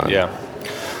same time. Yeah.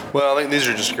 Well, I think these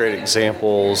are just great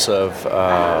examples of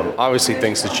obviously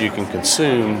things that you can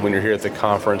consume when you're here at the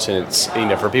conference, and it's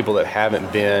for people that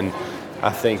haven't been. I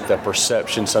think the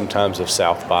perception sometimes of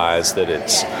South by is that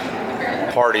it's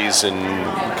parties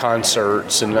and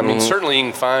concerts, and certainly you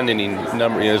can find any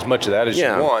number, as much of that as you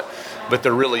want, but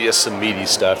there really is some meaty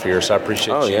stuff here. So I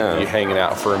appreciate you hanging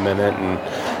out for a minute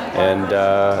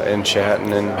and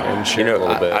chatting and sharing a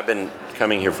little bit. I've been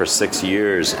coming here for 6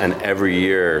 years, and every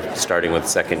year, starting with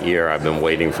second year, I've been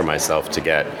waiting for myself to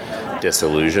get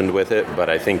disillusioned with it, but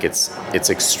I think it's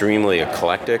extremely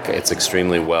eclectic, it's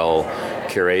extremely well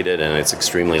curated, and it's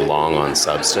extremely long on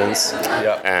substance.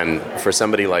 Yep. And for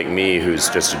somebody like me who's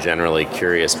just a generally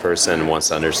curious person, wants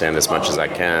to understand as much as I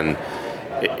can,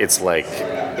 it's like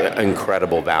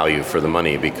incredible value for the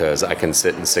money, because I can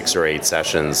sit in 6 or 8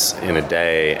 sessions in a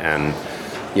day and,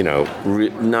 you know,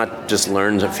 not just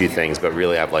learn a few things, but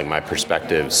really have like my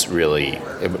perspectives really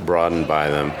broadened by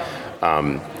them.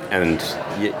 And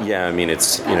yeah, I mean,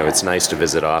 it's, you know, it's nice to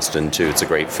visit Austin too. It's a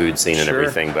great food scene and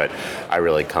everything, but I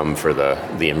really come for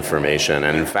the information.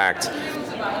 And in fact,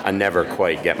 I never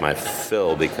quite get my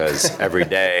fill, because every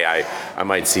day I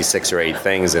might see 6 or 8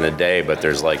 things in a day, but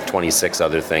there's like 26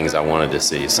 other things I wanted to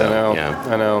see. So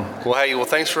I know. Well, hey,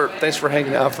 thanks for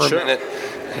hanging out for a minute,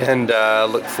 and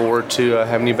look forward to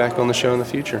having you back on the show in the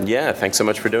future. Yeah, thanks so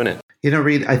much for doing it. You know,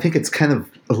 Reed, I think it's kind of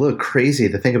a little crazy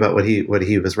to think about what he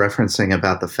was referencing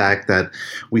about the fact that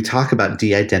we talk about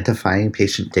de-identifying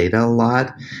patient data a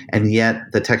lot, and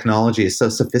yet the technology is so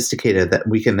sophisticated that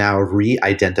we can now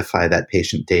re-identify that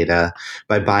patient data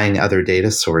by buying other data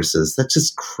sources. That's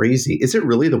just crazy. Is it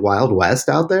really the Wild West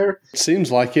out there?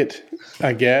 Seems like it,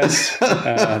 I guess.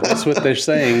 That's what they're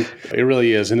saying. It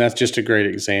really is, and that's just a great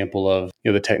example of, you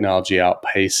know, the technology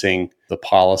outpacing the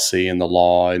policy and the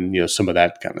law and, you know, some of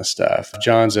that kind of stuff.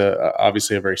 John's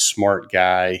obviously a very smart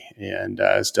guy, and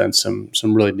has done some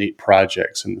really neat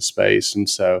projects in the space. And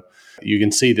so you can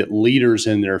see that leaders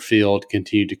in their field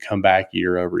continue to come back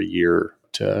year over year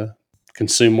to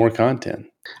consume more content.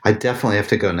 I definitely have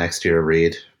to go next year,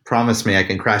 Reed. Promise me I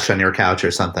can crash on your couch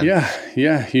or something.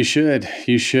 Yeah, you should.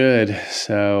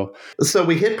 So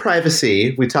we hit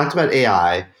privacy. We talked about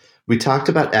AI. We talked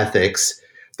about ethics.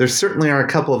 There certainly are a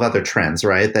couple of other trends,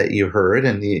 right, that you heard,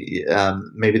 and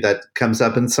maybe that comes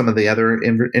up in some of the other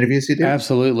interviews you did?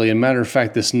 Absolutely. As a matter of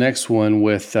fact, this next one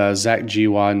with Zach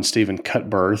Giwa and Stephen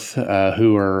Cutbirth,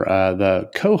 who are the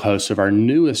co-hosts of our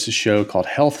newest show called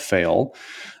Health Fail.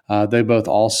 They both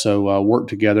also work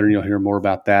together, and you'll hear more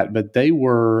about that. But they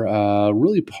were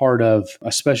really part of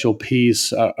a special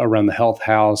piece around the Health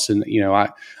House, and you know,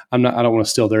 I don't want to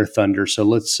steal their thunder, so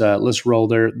let's roll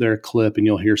their clip, and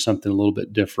you'll hear something a little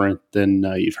bit different than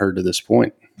you've heard to this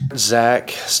point.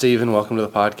 Zach, Stephen, welcome to the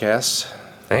podcast.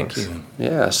 Thank you.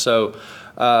 Yeah. So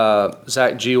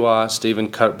Zach Giwa, Stephen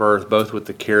Cutbirth, both with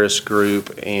the Caris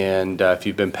Group, and if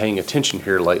you've been paying attention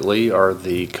here lately, are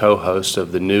the co-host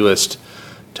of the newest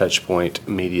Touchpoint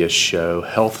media show,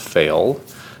 Health Fail.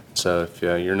 So if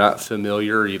you're not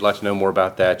familiar, you'd like to know more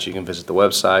about that, you can visit the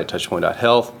website,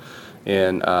 touchpoint.health,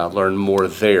 and learn more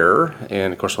there.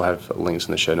 And of course, we'll have links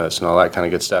in the show notes and all that kind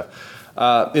of good stuff.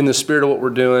 In the spirit of what we're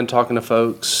doing, talking to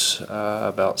folks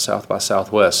about South by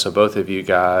Southwest. So both of you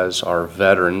guys are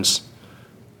veterans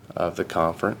of the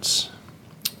conference.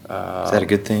 Is that a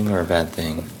good thing or a bad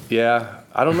thing? Yeah.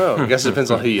 I don't know. I guess it depends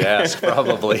on who you ask,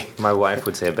 probably. My wife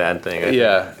would say a bad thing.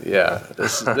 Yeah.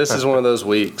 This is one of those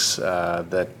weeks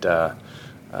that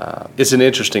it's an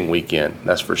interesting weekend,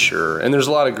 that's for sure. And there's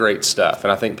a lot of great stuff.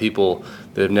 And I think people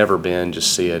that have never been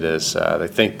just see it as they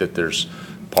think that there's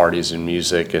parties and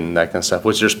music and that kind of stuff,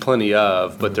 which there's plenty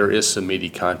of, but there is some meaty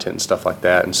content and stuff like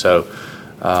that. And so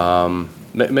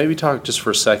maybe talk just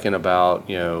for a second about,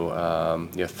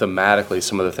 thematically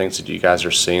some of the things that you guys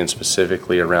are seeing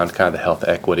specifically around kind of the health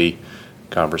equity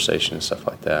conversation and stuff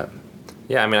like that.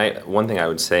 Yeah, I mean, one thing I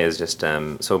would say is just,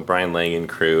 so Brian Lang and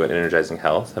crew at Energizing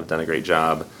Health have done a great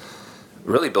job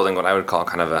really building what I would call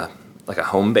kind of a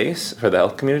home base for the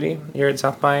health community here at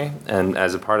South by. And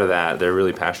as a part of that, they're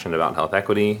really passionate about health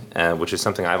equity, which is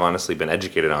something I've honestly been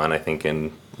educated on, I think,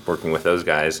 in working with those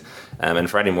guys. And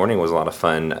Friday morning was a lot of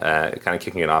fun, kind of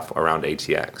kicking it off around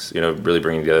ATX, really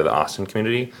bringing together the Austin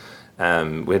community.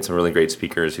 We had some really great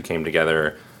speakers who came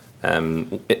together.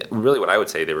 Really what I would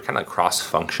say, they were kind of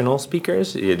cross-functional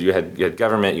speakers. You had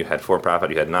government, you had for-profit,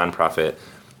 you had nonprofit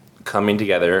coming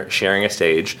together, sharing a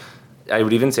stage. I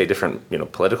would even say different,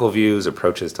 political views,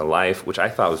 approaches to life, which I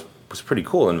thought was pretty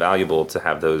cool and valuable to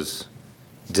have those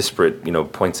disparate,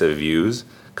 points of views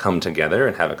come together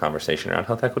and have a conversation around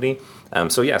health equity.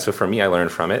 So for me, I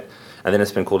learned from it. And then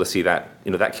it's been cool to see that,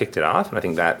 that kicked it off. And I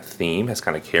think that theme has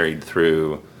kind of carried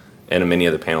through in many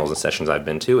of the panels and sessions I've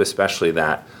been to, especially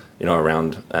that,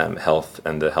 around health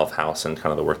and the Health House and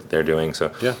kind of the work that they're doing. So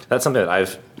that's something that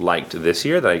I've liked this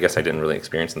year that I guess I didn't really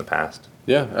experience in the past.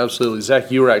 Yeah, absolutely.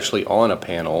 Zach, you were actually on a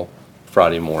panel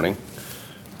Friday morning,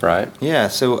 right? Yeah,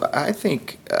 so I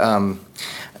think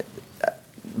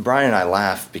Brian and I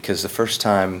laughed because the first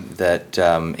time that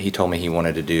he told me he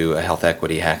wanted to do a health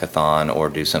equity hackathon or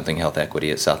do something health equity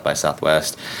at South by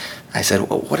Southwest, I said,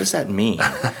 well, what does that mean?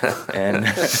 and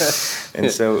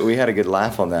so we had a good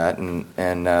laugh on that.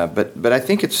 But I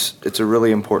think it's a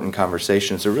really important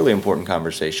conversation. It's a really important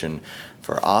conversation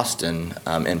for Austin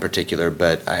in particular,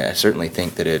 but I certainly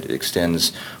think that it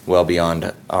extends well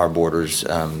beyond our borders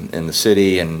in the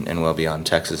city and well beyond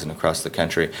Texas and across the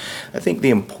country. I think the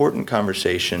important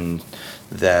conversation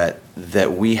that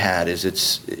we had is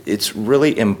it's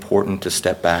really important to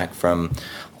step back from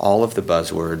all of the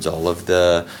buzzwords, all of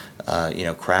the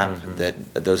crap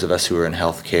that those of us who are in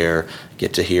healthcare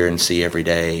get to hear and see every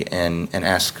day, and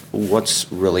ask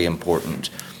what's really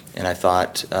important. And I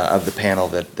thought of the panel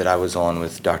that I was on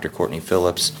with Dr. Courtney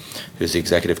Phillips, who's the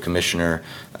executive commissioner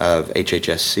of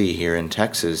HHSC here in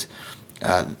Texas.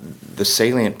 The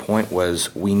salient point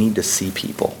was we need to see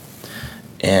people.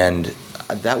 And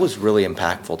that was really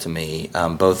impactful to me,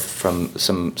 both from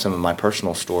some of my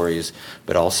personal stories,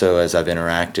 but also as I've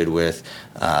interacted with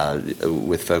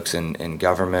folks in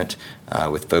government,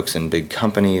 with folks in big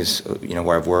companies,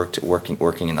 where I've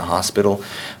working in the hospital.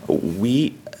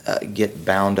 We get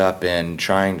bound up in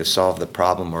trying to solve the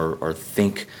problem or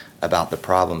think about the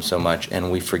problem so much, and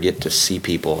we forget to see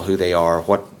people, who they are,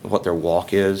 what their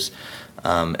walk is,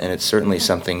 and it's certainly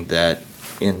something that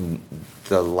in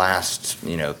the last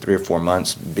 3 or 4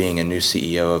 months, being a new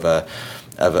CEO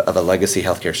of a legacy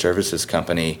healthcare services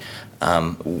company,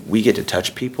 we get to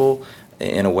touch people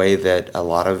in a way that a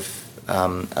lot of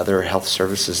other health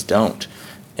services don't.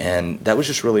 And that was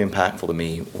just really impactful to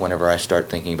me whenever I start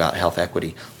thinking about health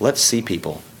equity. Let's see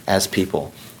people as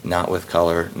people, not with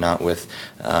color, not with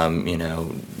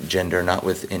gender, not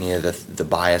with any of the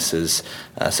biases,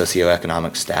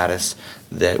 socioeconomic status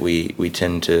that we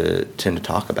tend to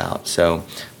talk about. So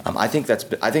I think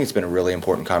it's been a really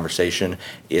important conversation.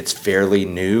 It's fairly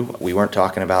new. We weren't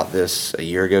talking about this a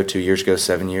year ago, 2 years ago,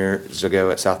 7 years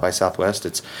ago at South by Southwest.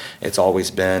 It's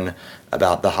always been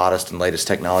about the hottest and latest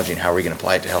technology and how are we going to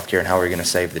apply it to healthcare and how are we going to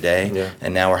save the day. Yeah.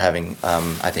 And now we're having,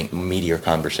 I think, meatier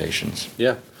conversations.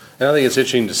 Yeah. And I think it's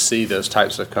interesting to see those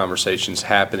types of conversations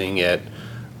happening at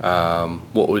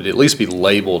what would at least be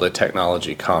labeled a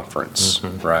technology conference,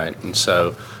 right? And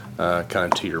so, kind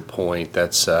of to your point,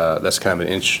 that's kind of an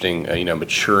interesting,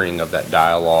 maturing of that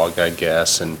dialogue, I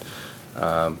guess. And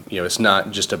it's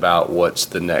not just about what's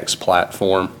the next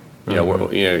platform.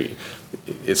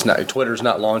 It's not, Twitter's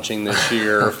not launching this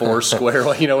year, or Foursquare.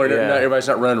 Everybody's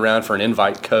not running around for an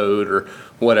invite code or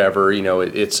whatever.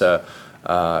 It's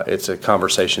a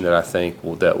conversation that I think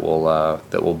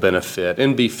will benefit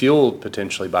and be fueled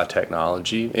potentially by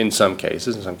technology in some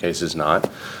cases not.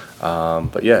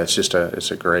 But yeah,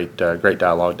 it's a great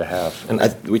dialogue to have.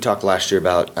 And we talked last year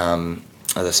about the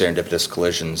serendipitous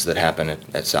collisions that happen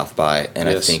at South by, and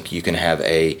yes. I think you can have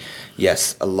a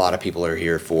lot of people are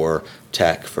here for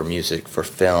tech, for music, for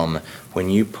film. When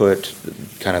you put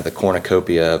kind of the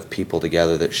cornucopia of people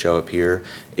together that show up here,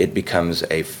 it becomes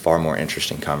a far more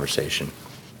interesting conversation.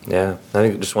 Yeah, I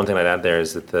think just one thing I'd add there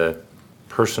is that the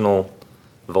personal,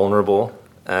 vulnerable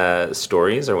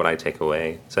stories are what I take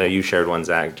away. So you shared one,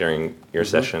 Zach, during your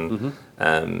session.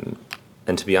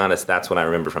 And to be honest, that's what I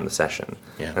remember from the session.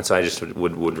 Yeah. And so I just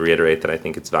would reiterate that I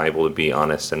think it's valuable to be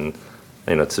honest and,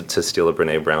 to steal a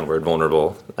Brene Brown word,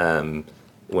 vulnerable,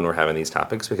 when we're having these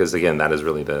topics, because again, that is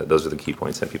really those are the key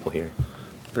points that people hear.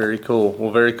 Very cool.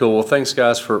 Well, very cool. Well, thanks,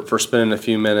 guys, for spending a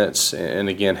few minutes. And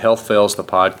again, Health Fails, the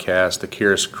podcast,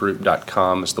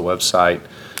 thecarisgroup.com is the website.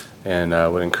 And I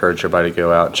would encourage everybody to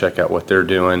go out and check out what they're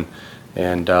doing.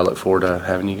 And I look forward to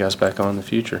having you guys back on in the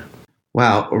future.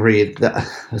 Wow, Reed,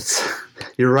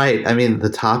 you're right. I mean, the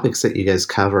topics that you guys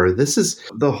cover, this is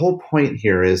the whole point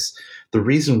here is the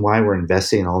reason why we're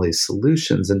investing in all these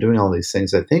solutions and doing all these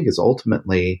things, I think, is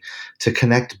ultimately to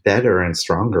connect better and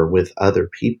stronger with other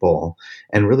people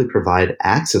and really provide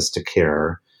access to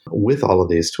care with all of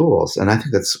these tools. And I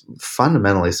think that's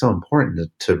fundamentally so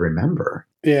important to remember.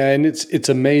 Yeah, and it's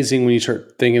amazing when you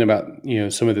start thinking about,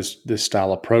 some of this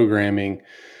style of programming,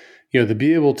 to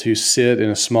be able to sit in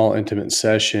a small, intimate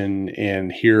session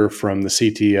and hear from the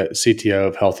CTO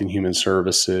of Health and Human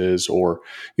Services, or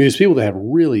these people that have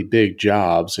really big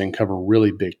jobs and cover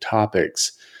really big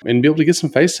topics, and be able to get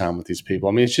some face time with these people.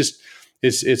 I mean,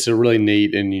 it's a really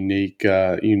neat and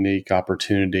unique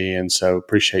opportunity. And so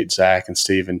appreciate Zach and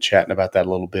Stephen chatting about that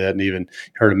a little bit, and even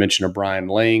heard a mention of Brian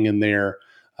Lang in there.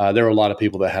 There were a lot of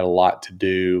people that had a lot to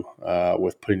do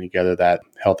with putting together that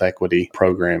health equity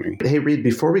programming. Hey, Reed,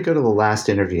 before we go to the last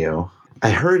interview, I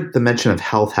heard the mention of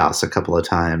Health House a couple of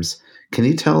times. Can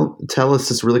you tell us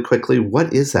just really quickly,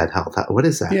 what is that health? What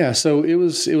is that? Yeah, so it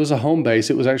was a home base.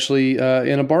 It was actually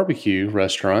in a barbecue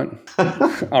restaurant,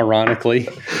 ironically.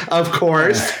 Of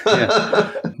course.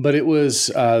 Yeah. But it was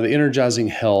the Energizing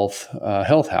Health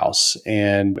House,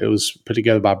 and it was put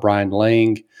together by Brian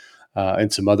Lang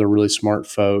and some other really smart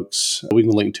folks. We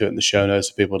can link to it in the show notes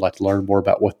if people would like to learn more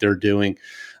about what they're doing.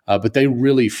 But they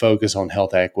really focus on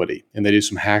health equity, and they do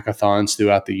some hackathons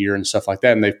throughout the year and stuff like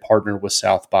that. And they've partnered with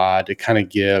South by to kind of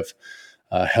give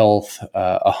health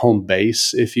a home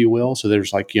base, if you will. So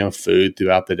there's food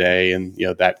throughout the day and,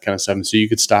 that kind of stuff. And so you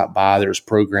could stop by. There's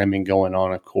programming going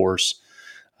on, of course,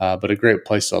 but a great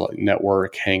place to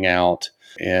network, hang out,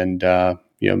 and,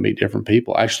 meet different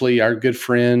people. Actually, our good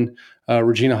friend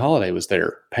Regina Holiday was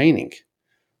there painting.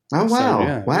 Oh, wow.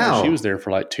 So, Wow. she was there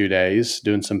for 2 days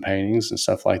doing some paintings and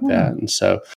stuff like that. And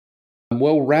so,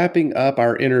 wrapping up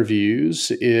our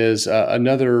interviews is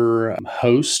another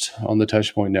host on the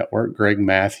Touchpoint Network, Greg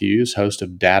Matthews, host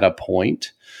of Data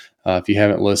Point. If you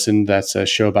haven't listened, that's a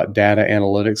show about data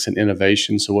analytics and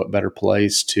innovation. So what better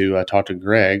place to talk to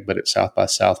Greg but at South by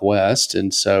Southwest?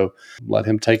 And so let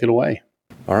him take it away.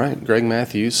 All right, Greg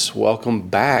Matthews, welcome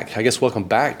back. I guess welcome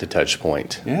back to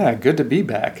Touchpoint. Yeah, good to be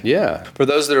back. Yeah. For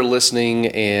those that are listening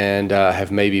and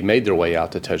have maybe made their way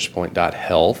out to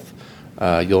touchpoint.health,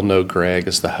 you'll know Greg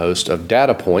as the host of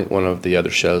Data Point, one of the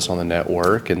other shows on the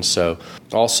network. And so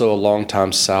also a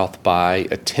longtime South by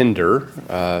attender,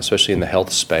 especially in the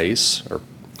health space, or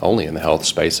only in the health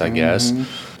space, I guess.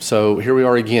 So here we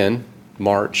are again,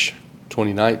 March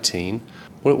 2019.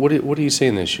 What are you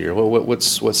seeing this year?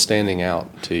 What's standing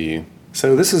out to you?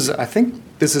 So I think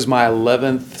this is my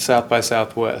 11th South by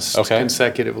Southwest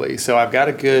consecutively. So I've got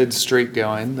a good streak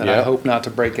going that I hope not to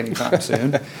break anytime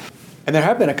soon. And there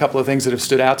have been a couple of things that have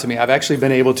stood out to me. I've actually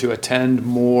been able to attend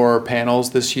more panels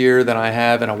this year than I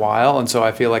have in a while. And so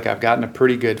I feel like I've gotten a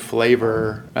pretty good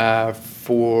flavor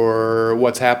for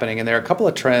what's happening. And there are a couple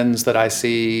of trends that I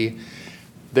see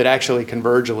that actually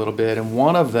converge a little bit. And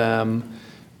one of them,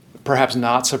 perhaps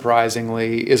not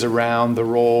surprisingly, is around the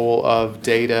role of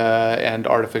data and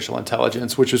artificial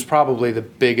intelligence, which was probably the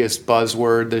biggest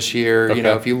buzzword this year. Okay.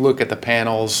 If you look at the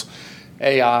panels,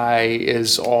 AI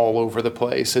is all over the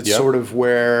place. It's sort of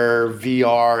where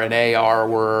VR and AR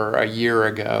were a year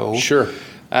ago. Sure.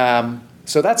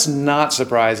 So that's not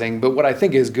surprising. But what I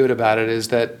think is good about it is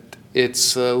that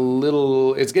it's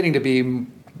getting to be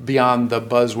beyond the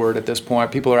buzzword at this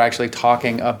point. People are actually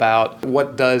talking about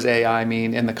what does AI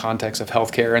mean in the context of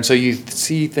healthcare. And so you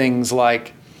see things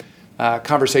like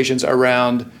conversations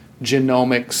around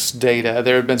genomics data.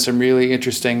 There have been some really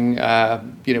interesting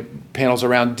panels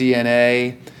around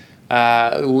DNA,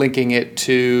 linking it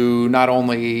to not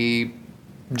only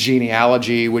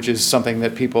genealogy, which is something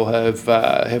that people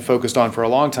have focused on for a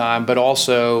long time, but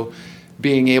also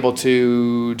being able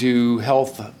to do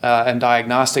health and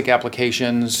diagnostic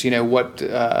applications. How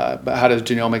does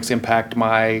genomics impact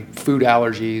my food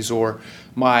allergies or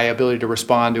my ability to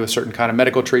respond to a certain kind of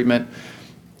medical treatment?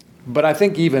 But I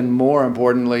think even more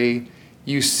importantly,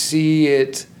 you see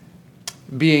it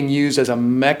being used as a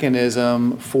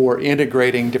mechanism for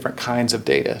integrating different kinds of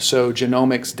data. So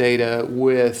genomics data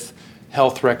with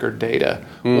health record data,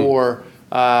 or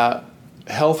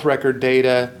health record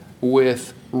data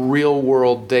with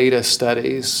real-world data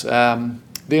studies.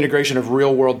 The integration of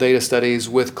real-world data studies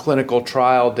with clinical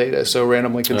trial data, so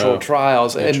randomly controlled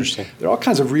trials. And there are all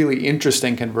kinds of really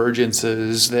interesting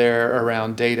convergences there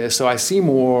around data. So I see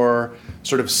more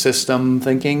sort of system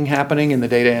thinking happening in the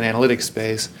data and analytics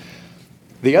space.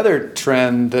 The other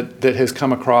trend that has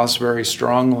come across very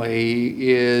strongly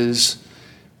is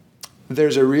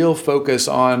there's a real focus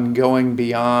on going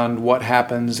beyond what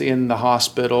happens in the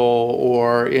hospital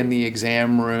or in the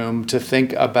exam room to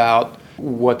think about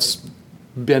what's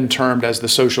been termed as the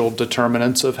social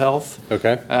determinants of health.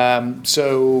 Okay.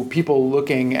 So people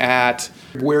looking at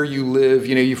where you live,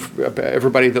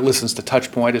 everybody that listens to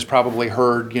Touchpoint has probably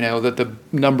heard, that the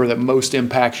number that most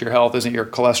impacts your health isn't your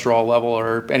cholesterol level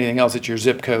or anything else, it's your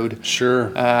zip code.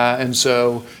 Sure. And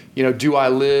so, do I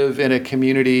live in a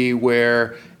community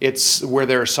where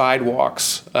there are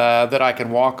sidewalks that I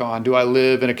can walk on? Do I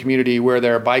live in a community where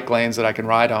there are bike lanes that I can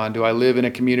ride on? Do I live in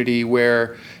a community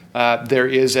where there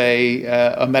is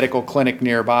a medical clinic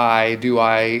nearby? Do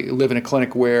I live in a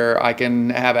clinic where I can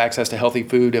have access to healthy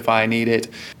food if I need it?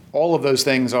 All of those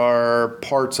things are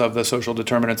parts of the social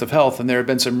determinants of health, and there have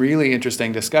been some really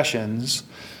interesting discussions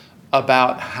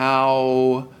about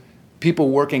how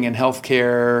people working in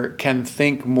healthcare can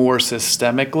think more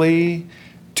systemically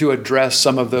to address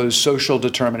some of those social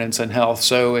determinants in health.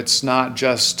 So it's not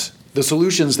just the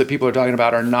solutions that people are talking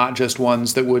about are not just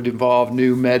ones that would involve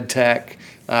new med tech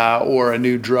or a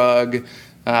new drug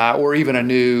or even a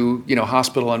new,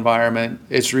 hospital environment.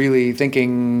 It's really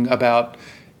thinking about,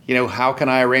 how can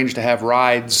I arrange to have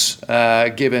rides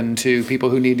given to people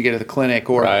who need to get to the clinic?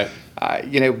 Or, Right.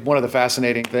 One of the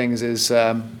fascinating things is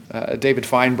David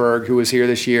Feinberg, who was here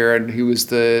this year, and he was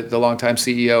the longtime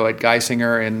CEO at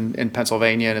Geisinger in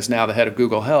Pennsylvania and is now the head of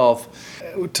Google Health,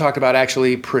 talked about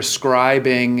actually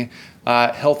prescribing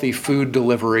healthy food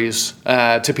deliveries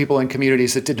to people in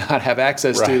communities that did not have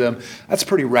access to them. That's a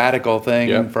pretty radical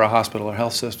thing for a hospital or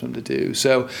health system to do.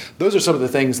 So those are some of the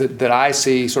things that I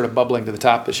see sort of bubbling to the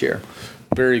top this year.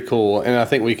 Very cool. And I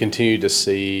think we continue to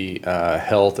see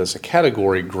health as a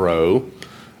category grow,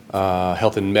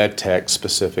 health and med tech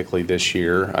specifically this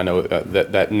year. I know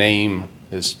that name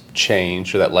has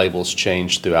changed, or that label's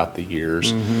changed throughout the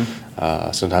years.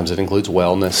 Sometimes it includes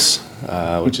wellness,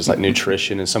 which is like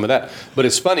nutrition and some of that. But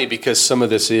it's funny because some of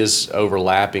this is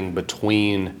overlapping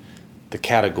between the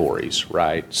categories,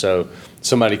 right? So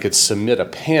somebody could submit a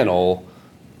panel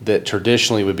that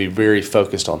traditionally would be very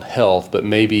focused on health, but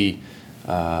maybe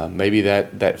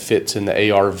that fits in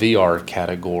the AR VR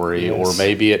category, or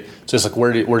maybe it's just like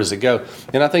where does it go?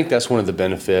 And I think that's one of the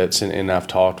benefits, and I've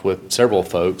talked with several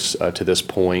folks to this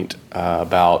point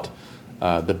about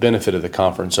the benefit of the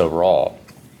conference overall,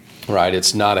 right?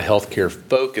 It's not a healthcare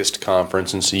focused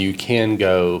conference, and so you can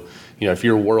go, if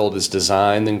your world is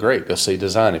design, then great, go see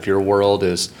design. If your world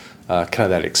is kind of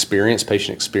that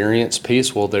patient experience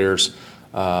piece, well, there's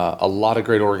a lot of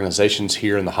great organizations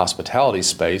here in the hospitality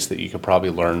space that you could probably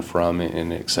learn from,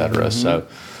 and et cetera. So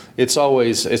it's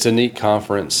a neat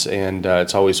conference, and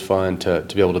it's always fun to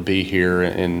be able to be here.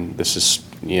 And this is,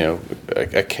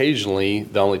 occasionally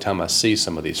the only time I see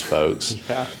some of these folks.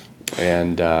 Yeah.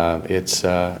 And it's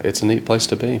a neat place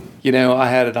to be. I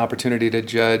had an opportunity to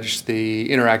judge the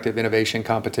Interactive Innovation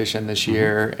Competition this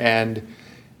year, and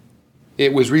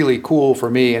it was really cool for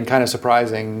me and kind of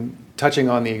surprising. Touching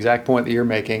on the exact point that you're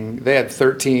making, they had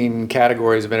 13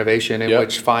 categories of innovation in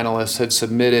which finalists had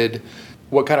submitted.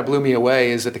 What kind of blew me away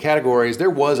is that the categories,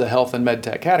 there was a health and med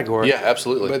tech category. Yeah,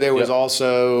 absolutely. But there was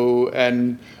also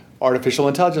an artificial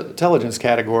intelligence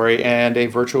category, and a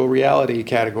virtual reality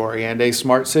category, and a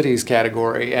smart cities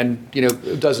category, and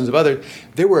dozens of others.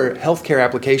 There were healthcare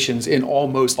applications in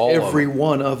almost every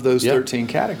one of those 13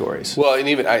 categories. Well, and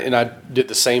even I did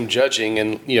the same judging,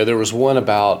 and there was one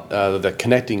about the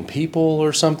connecting people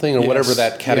or something, or whatever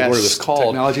that category was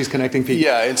called. Technologies connecting people.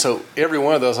 Yeah, and so every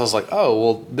one of those, I was like, oh,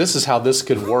 well, this is how this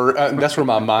could work. That's where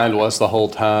my mind was the whole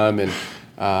time, and.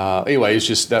 Anyway, it's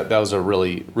just that was a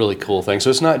really, really cool thing. So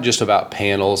it's not just about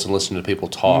panels and listening to people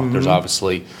talk. There's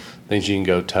obviously things you can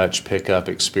go touch, pick up,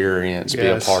 experience, be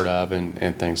a part of,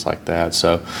 and things like that.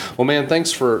 So, well, man,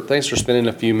 thanks for spending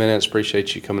a few minutes.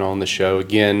 Appreciate you coming on the show.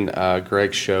 Again,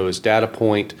 Greg's show is Data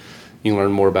Point. You can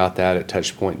learn more about that at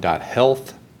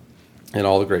touchpoint.health and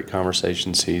all the great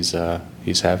conversations he's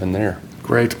having there.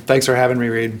 Great. Thanks for having me,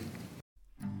 Reed.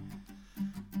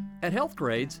 At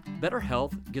Healthgrades, better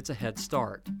health gets a head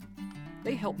start.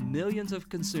 They help millions of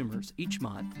consumers each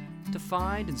month to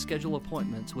find and schedule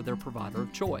appointments with their provider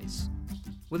of choice.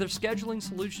 With their scheduling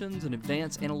solutions and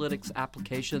advanced analytics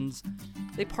applications,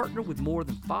 they partner with more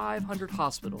than 500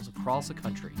 hospitals across the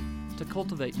country to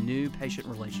cultivate new patient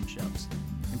relationships,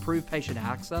 improve patient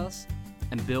access,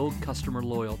 and build customer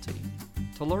loyalty.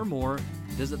 To learn more,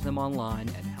 visit them online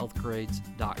at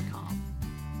healthgrades.com.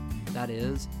 That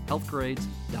is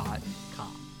healthgrades.com.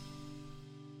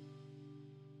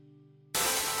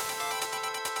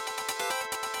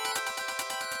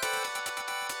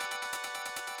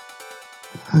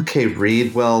 Okay,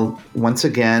 Reed. Well, once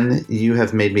again, you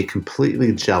have made me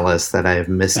completely jealous that I have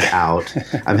missed out.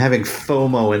 I'm having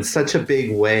FOMO in such a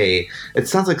big way. It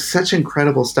sounds like such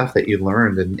incredible stuff that you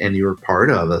learned and you were part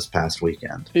of this past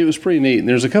weekend. It was pretty neat. And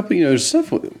there's a couple, there's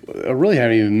stuff I really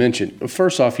haven't even mentioned.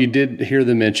 First off, you did hear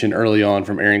the mention early on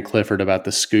from Aaron Clifford about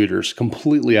the scooters.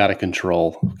 Completely out of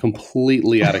control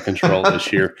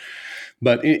this year.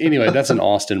 But anyway, that's an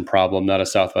Austin problem, not a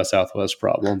South by Southwest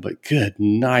problem. But good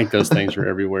night, those things are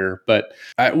everywhere. But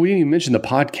we didn't even mention the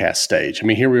podcast stage. I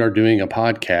mean, here we are doing a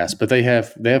podcast, but they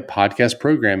have podcast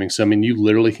programming. So I mean, you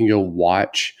literally can go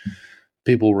watch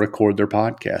people record their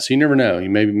podcast. You never know.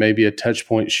 Maybe a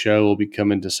Touchpoint show will be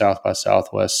coming to South by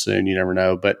Southwest soon. You never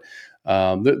know. But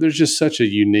there's just such a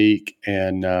unique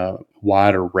and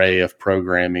wide array of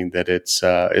programming that it's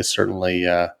certainly.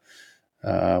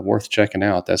 Worth checking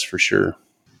out, that's for sure.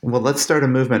 Well, let's start a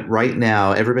movement right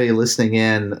now. Everybody listening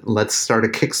in, let's start a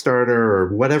Kickstarter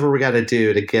or whatever we got to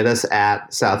do to get us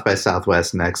at South by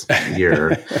Southwest next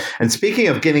year. And speaking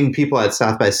of getting people at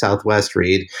South by Southwest,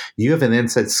 Reed, you have an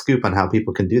inside scoop on how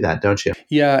people can do that, don't you?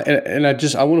 Yeah, and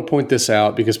I want to point this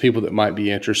out because people that might be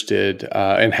interested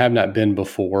and have not been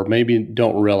before maybe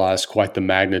don't realize quite the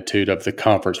magnitude of the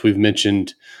conference. We've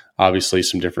mentioned obviously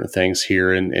some different things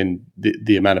here and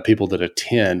the amount of people that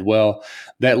attend. Well,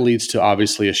 that leads to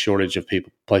obviously a shortage of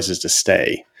places to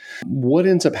stay. What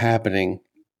ends up happening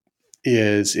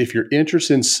is if you're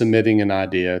interested in submitting an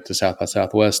idea to South by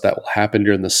Southwest, that will happen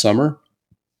during the summer.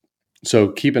 So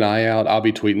keep an eye out. I'll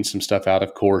be tweeting some stuff out.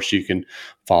 Of course, you can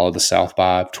follow the South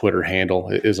by Twitter handle.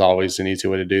 It is always an easy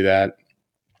way to do that.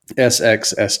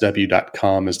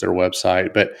 SXSW.com is their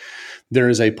website, but there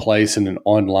is a place in an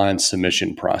online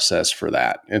submission process for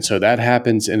that. And so that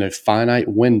happens in a finite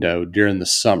window during the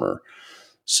summer.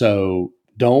 So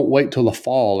don't wait till the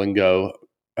fall and go,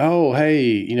 oh,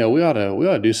 hey, we ought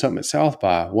to do something at South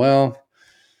by. Well,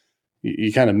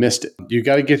 you kind of missed it. You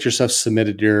got to get yourself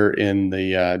submitted during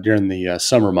the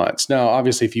summer months. Now,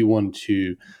 obviously, if you want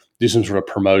to do some sort of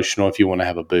promotional, if you want to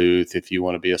have a booth, if you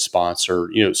want to be a sponsor,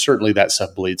 certainly that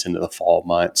stuff bleeds into the fall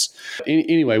months.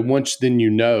 Anyway, once then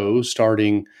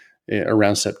starting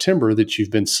around September that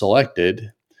you've been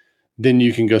selected, then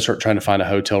you can go start trying to find a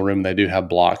hotel room. They do have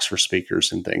blocks for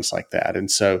speakers and things like that.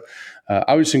 And so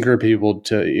I would just encourage people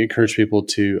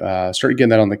to start getting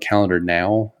that on the calendar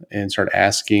now and start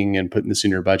asking and putting this in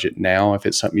your budget now. If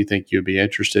it's something you think you'd be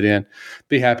interested in,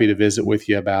 be happy to visit with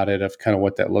you about it, of kind of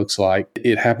what that looks like.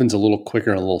 It happens a little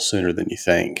quicker and a little sooner than you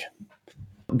think.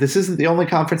 This isn't the only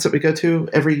conference that we go to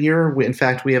every year. In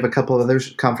fact, we have a couple of other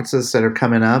conferences that are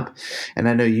coming up. And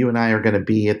I know you and I are going to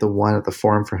be at the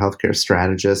Forum for Healthcare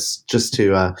Strategists, just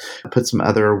to put some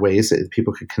other ways that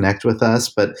people could connect with us.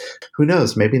 But who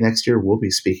knows, maybe next year we'll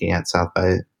be speaking at South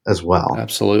by as well.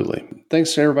 Absolutely.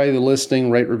 Thanks to everybody that's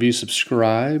listening. Rate, review,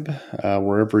 subscribe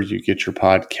wherever you get your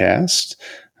podcast.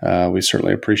 We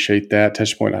certainly appreciate that.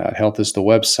 Touchpoint Health is the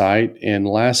website. And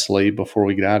lastly, before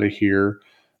we get out of here,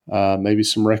 maybe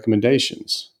some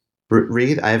recommendations.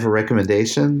 Reed, I have a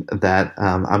recommendation that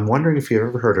I'm wondering if you've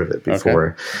ever heard of it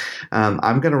before. Okay.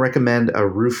 I'm going to recommend a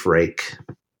roof rake.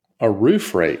 A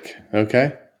roof rake?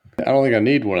 Okay. I don't think I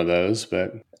need one of those,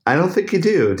 but... I don't think you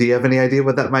do. Do you have any idea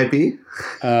what that might be?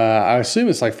 I assume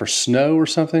it's like for snow or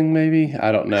something, maybe.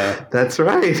 I don't know. That's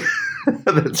right.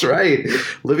 That's right.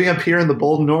 Living up here in the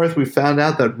Bold North, we found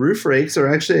out that roof rakes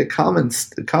are actually a common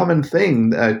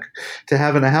thing to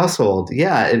have in a household.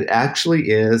 Yeah, it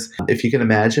actually is. If you can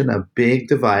imagine, a big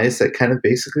device that kind of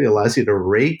basically allows you to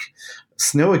rake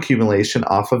snow accumulation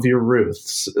off of your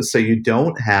roofs so you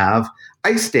don't have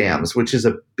ice dams, which is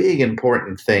a big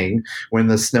important thing when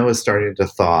the snow is starting to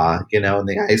thaw, and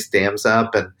the ice dams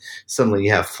up and suddenly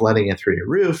you have flooding in through your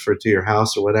roof or to your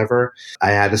house or whatever. I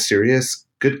had a serious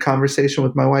good conversation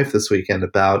with my wife this weekend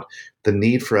about the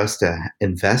need for us to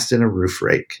invest in a roof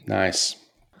rake. Nice.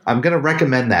 I'm going to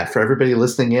recommend that for everybody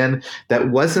listening in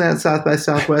that wasn't at South by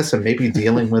Southwest and maybe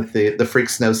dealing with the freak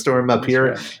snowstorm up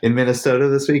here in Minnesota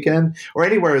this weekend, or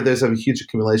anywhere there's a huge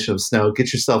accumulation of snow.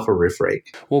 Get yourself a roof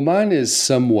rake. Well, mine is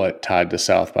somewhat tied to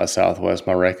South by Southwest,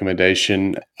 my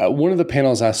recommendation. One of the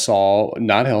panels I saw,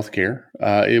 not healthcare,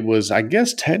 it was, I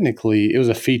guess technically, it was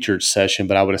a featured session,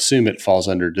 but I would assume it falls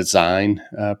under design,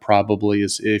 probably,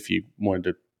 as if you wanted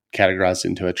to categorize it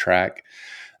into a track.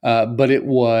 But it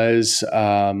was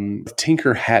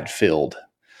Tinker Hatfield.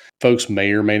 Folks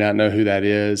may or may not know who that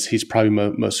is. He's probably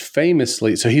most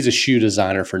famously, so he's a shoe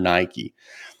designer for Nike.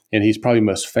 And he's probably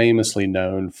most famously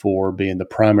known for being the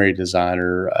primary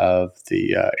designer of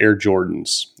the Air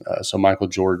Jordans. So Michael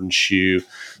Jordan's shoe,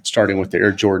 starting with the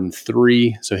Air Jordan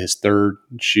 3, so his third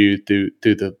shoe through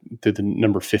the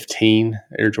number 15,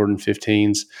 Air Jordan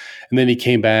 15s. And then he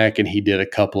came back and he did a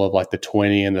couple of like the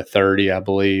 20 and the 30, I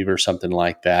believe, or something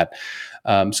like that.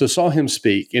 So saw him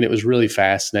speak, and it was really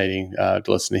fascinating to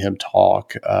listen to him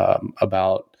talk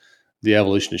about the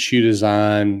evolution of shoe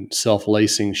design,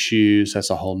 self-lacing shoes. That's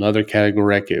a whole nother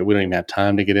category we don't even have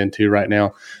time to get into right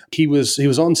now. He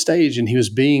was on stage and he was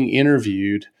being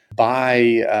interviewed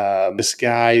by this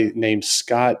guy named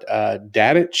Scott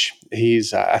Dadich.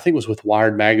 He's, I think, was with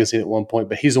Wired Magazine at one point,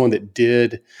 but he's the one that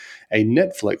did a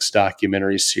Netflix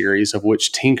documentary series of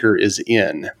which Tinker is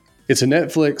in. It's a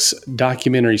Netflix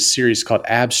documentary series called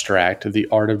Abstract: The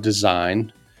Art of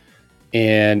Design.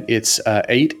 And it's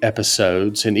 8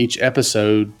 episodes, and each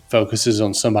episode focuses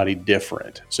on somebody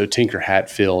different. So Tinker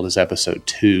Hatfield is episode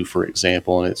 2, for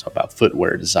example, and it's about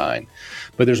footwear design.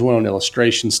 but there's one on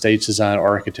illustration, stage design,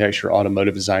 architecture,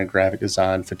 automotive design, graphic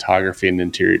design, photography, and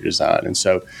interior design. And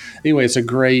so anyway, it's a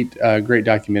great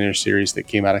documentary series that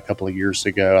came out a couple of years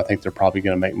ago. I think they're probably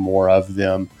going to make more of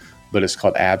them, but it's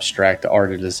called Abstract, the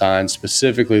Art of Design.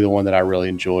 Specifically, the one that I really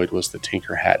enjoyed was the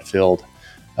Tinker Hatfield,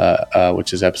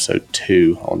 which is episode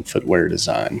 2 on footwear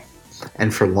design.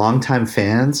 And for longtime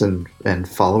fans and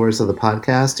followers of the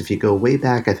podcast, if you go way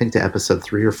back, I think to episode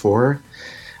 3 or 4,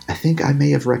 I think I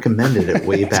may have recommended it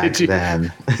way back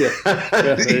then.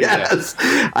 Yes.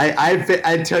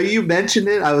 Until you mentioned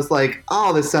it, I was like,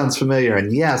 oh, this sounds familiar.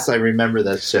 And yes, I remember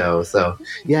that show. So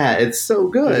yeah, it's so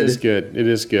good. It is good. It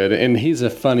is good. And he's a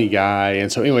funny guy. And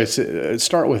so anyways,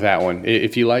 start with that one.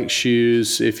 If you like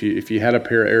shoes, if you had a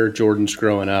pair of Air Jordans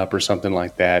growing up or something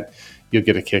like that, you'll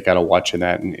get a kick out of watching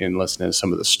that and listening to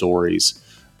some of the stories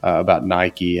about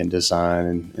Nike and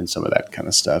design and some of that kind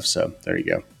of stuff. So there you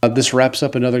go. This wraps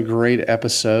up another great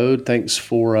episode. Thanks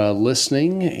for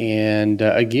listening. And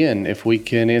again, if we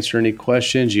can answer any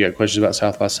questions, you got questions about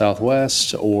South by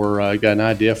Southwest or got an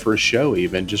idea for a show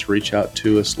even, just reach out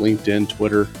to us, LinkedIn,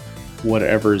 Twitter,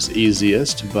 whatever is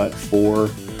easiest. But for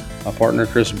my partner,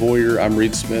 Chris Boyer, I'm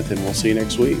Reed Smith, and we'll see you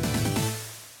next week.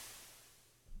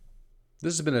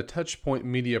 This has been a Touchpoint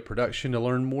Media production. To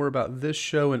learn more about this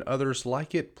show and others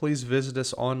like it, please visit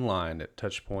us online at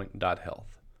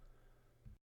touchpoint.health.